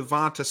the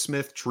Devonta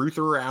Smith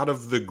truther out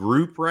of the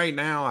group right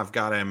now. I've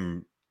got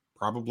him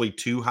probably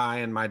too high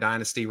in my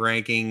dynasty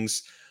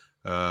rankings.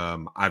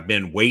 I've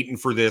been waiting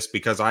for this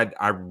because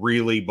I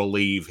really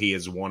believe he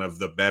is one of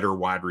the better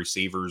wide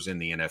receivers in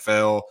the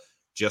NFL,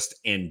 just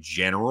in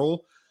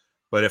general.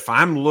 But if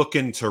I'm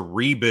looking to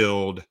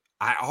rebuild,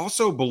 I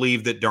also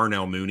believe that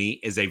Darnell Mooney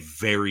is a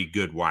very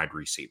good wide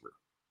receiver.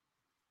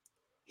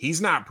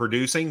 He's not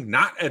producing,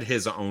 not at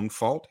his own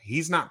fault.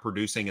 He's not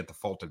producing at the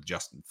fault of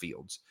Justin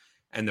Fields.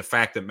 And the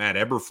fact that Matt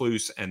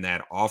Eberflus and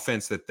that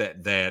offense Luke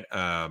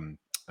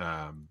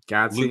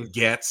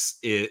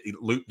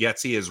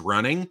Getsy is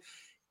running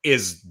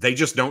is they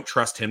just don't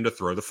trust him to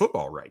throw the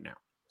football right now.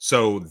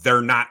 So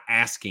they're not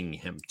asking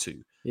him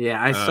to.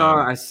 Yeah,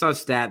 I saw a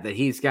stat that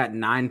he's got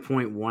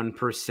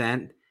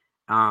 9.1%.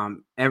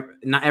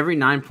 Every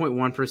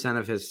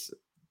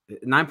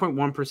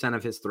 9.1%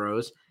 of his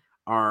throws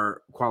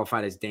are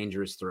qualified as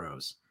dangerous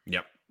throws.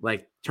 Yep.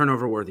 Like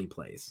turnover worthy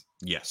plays.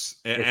 Yes.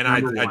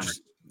 And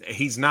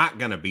he's not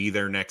going to be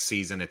there next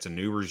season. It's a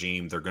new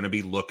regime. They're going to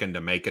be looking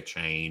to make a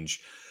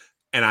change.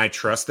 And I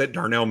trust that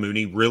Darnell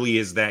Mooney really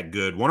is that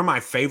good. One of my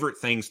favorite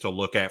things to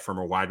look at from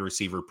a wide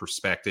receiver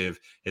perspective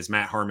is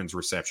Matt Harmon's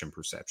reception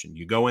perception.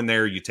 You go in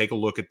there, you take a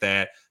look at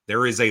that.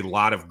 There is a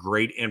lot of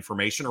great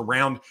information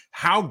around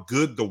how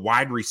good the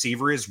wide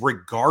receiver is,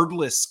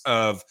 regardless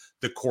of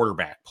the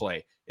quarterback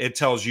play. It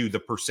tells you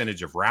the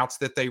percentage of routes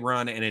that they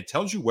run, and it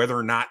tells you whether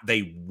or not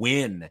they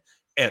win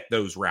at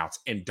those routes.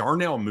 And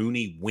Darnell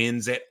Mooney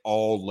wins at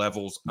all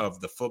levels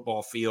of the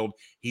football field.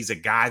 He's a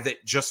guy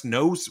that just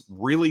knows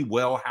really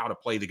well how to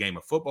play the game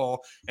of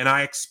football. And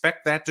I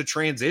expect that to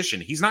transition.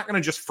 He's not going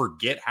to just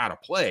forget how to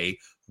play.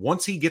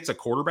 Once he gets a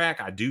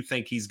quarterback, I do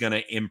think he's going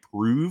to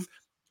improve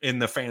in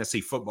the fantasy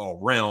football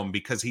realm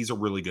because he's a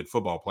really good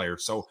football player.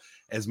 So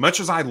as much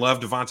as I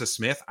love Devonta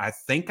Smith, I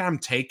think I'm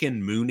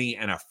taking Mooney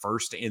and a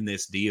first in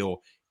this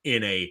deal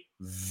in a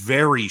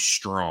very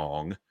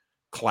strong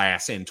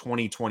class in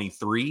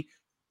 2023.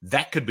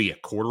 That could be a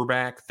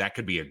quarterback. That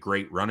could be a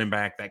great running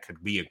back. That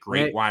could be a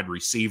great wide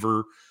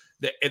receiver.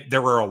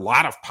 There are a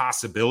lot of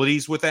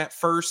possibilities with that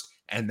first.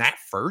 And that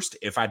first,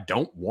 if I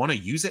don't want to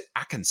use it,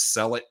 I can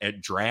sell it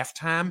at draft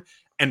time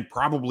and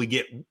probably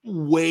get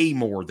way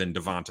more than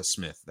Devonta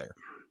Smith there.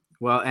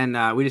 Well,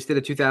 and we just did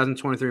a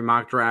 2023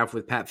 mock draft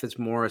with Pat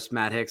Fitzmaurice,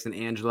 Matt Hicks, and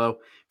Angelo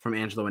from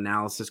Angelo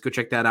Analysis. Go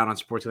check that out on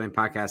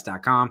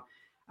sportsgamblingpodcast.com.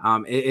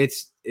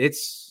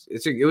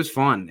 It was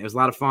fun. It was a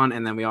lot of fun.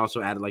 And then we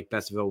also added like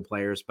best available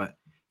players, but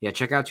yeah,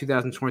 check out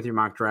 2023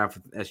 mock draft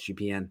with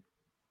SGPN.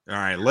 All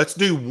right, let's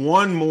do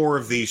one more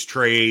of these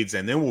trades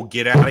and then we'll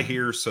get out of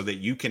here so that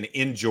you can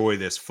enjoy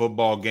this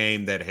football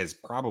game that has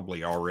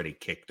probably already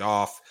kicked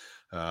off.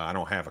 I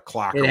don't have a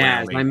clock. It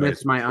has. I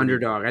missed my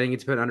underdog. I didn't get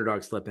to put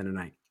underdog slip in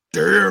tonight.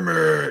 Damn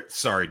it.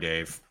 Sorry,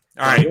 Dave.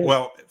 All right.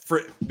 Well,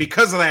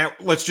 because of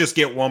that, let's just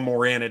get one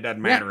more in. It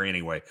doesn't matter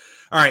anyway.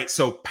 All right.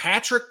 So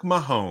Patrick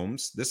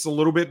Mahomes, this is a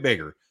little bit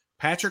bigger.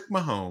 Patrick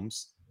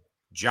Mahomes,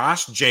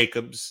 Josh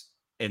Jacobs,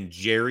 and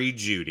Jerry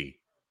Jeudy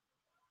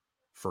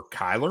for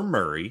Kyler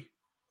Murray,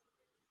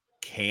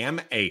 Cam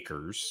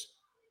Akers,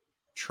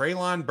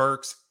 Treylon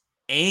Burks,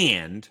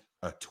 and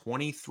a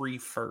 23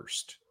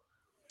 first.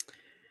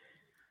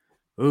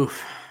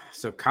 Oof.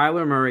 So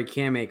Kyler Murray,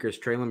 Cam Akers,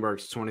 Treylon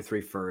Burks, 23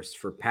 first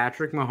for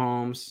Patrick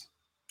Mahomes,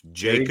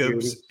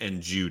 Jacobs,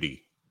 and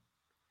Jeudy.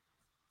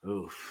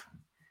 Oof.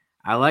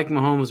 I like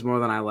Mahomes more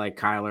than I like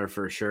Kyler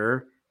for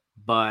sure,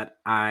 but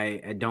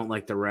I don't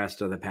like the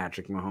rest of the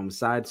Patrick Mahomes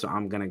side, so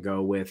I'm going to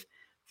go with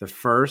the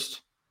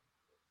first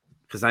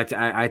because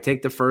I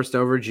take the first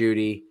over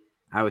Jeudy.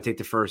 I would take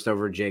the first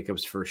over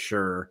Jacobs for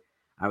sure.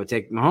 I would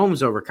take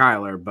Mahomes over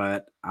Kyler,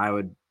 but I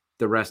would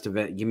the rest of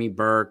it, give me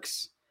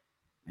Burks,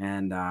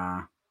 and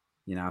I'll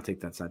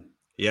take that side.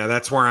 Yeah,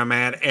 that's where I'm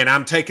at. And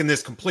I'm taking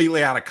this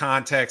completely out of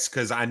context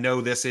because I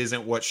know this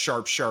isn't what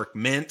Sharp Shark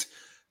meant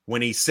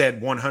when he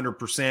said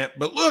 100%.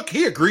 But look,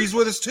 he agrees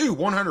with us too.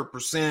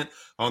 100%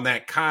 on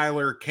that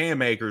Kyler,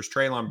 Cam Akers,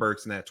 Treylon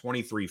Burks, and that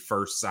 23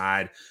 first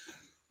side.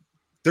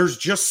 There's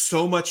just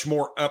so much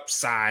more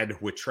upside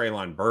with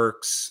Treylon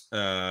Burks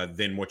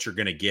than what you're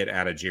going to get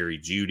out of Jerry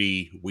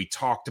Jeudy. We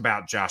talked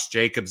about Josh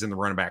Jacobs in the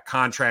running back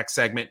contract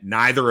segment.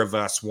 Neither of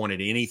us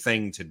wanted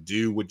anything to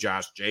do with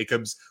Josh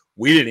Jacobs.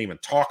 We didn't even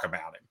talk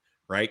about him,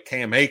 right?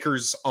 Cam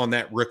Akers on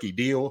that rookie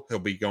deal. He'll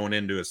be going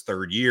into his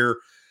third year.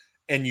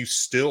 And you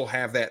still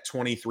have that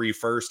 23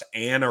 first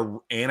and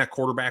a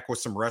quarterback with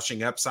some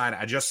rushing upside.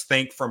 I just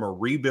think from a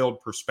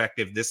rebuild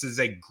perspective, this is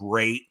a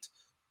great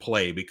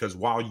play because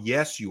while,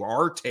 yes, you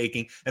are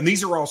taking, and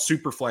these are all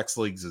super flex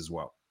leagues as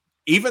well,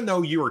 even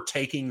though you are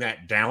taking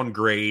that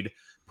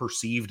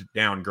perceived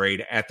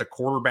downgrade at the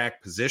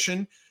quarterback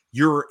position,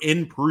 you're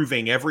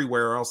improving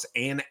everywhere else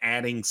and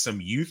adding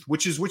some youth,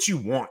 which is what you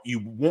want. You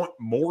want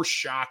more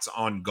shots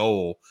on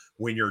goal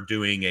when you're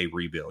doing a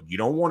rebuild. You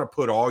don't want to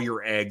put all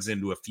your eggs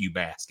into a few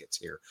baskets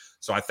here.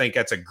 So I think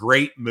that's a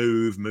great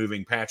move,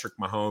 moving Patrick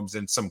Mahomes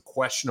and some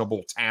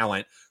questionable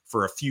talent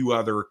for a few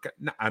other,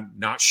 I'm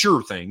not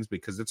sure things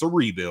because it's a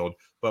rebuild,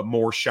 but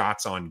more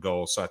shots on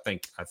goal. So I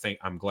think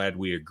I'm glad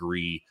we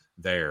agree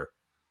there.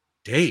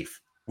 Dave,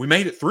 we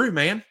made it through,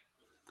 man.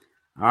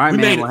 All right, we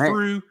man. made it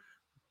through.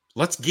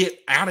 let's get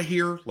out of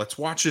here. Let's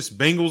watch this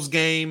Bengals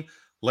game.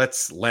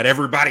 Let's let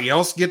everybody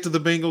else get to the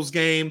Bengals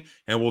game,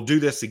 and we'll do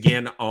this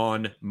again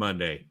on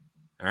Monday.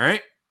 All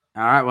right?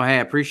 All right. Well, hey,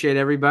 I appreciate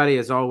everybody.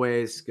 As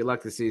always, good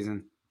luck this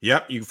season.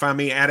 Yep. You can find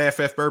me at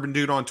FF Bourbon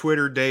Dude on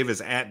Twitter. Dave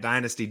is at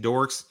Dynasty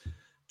Dorks.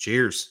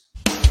 Cheers.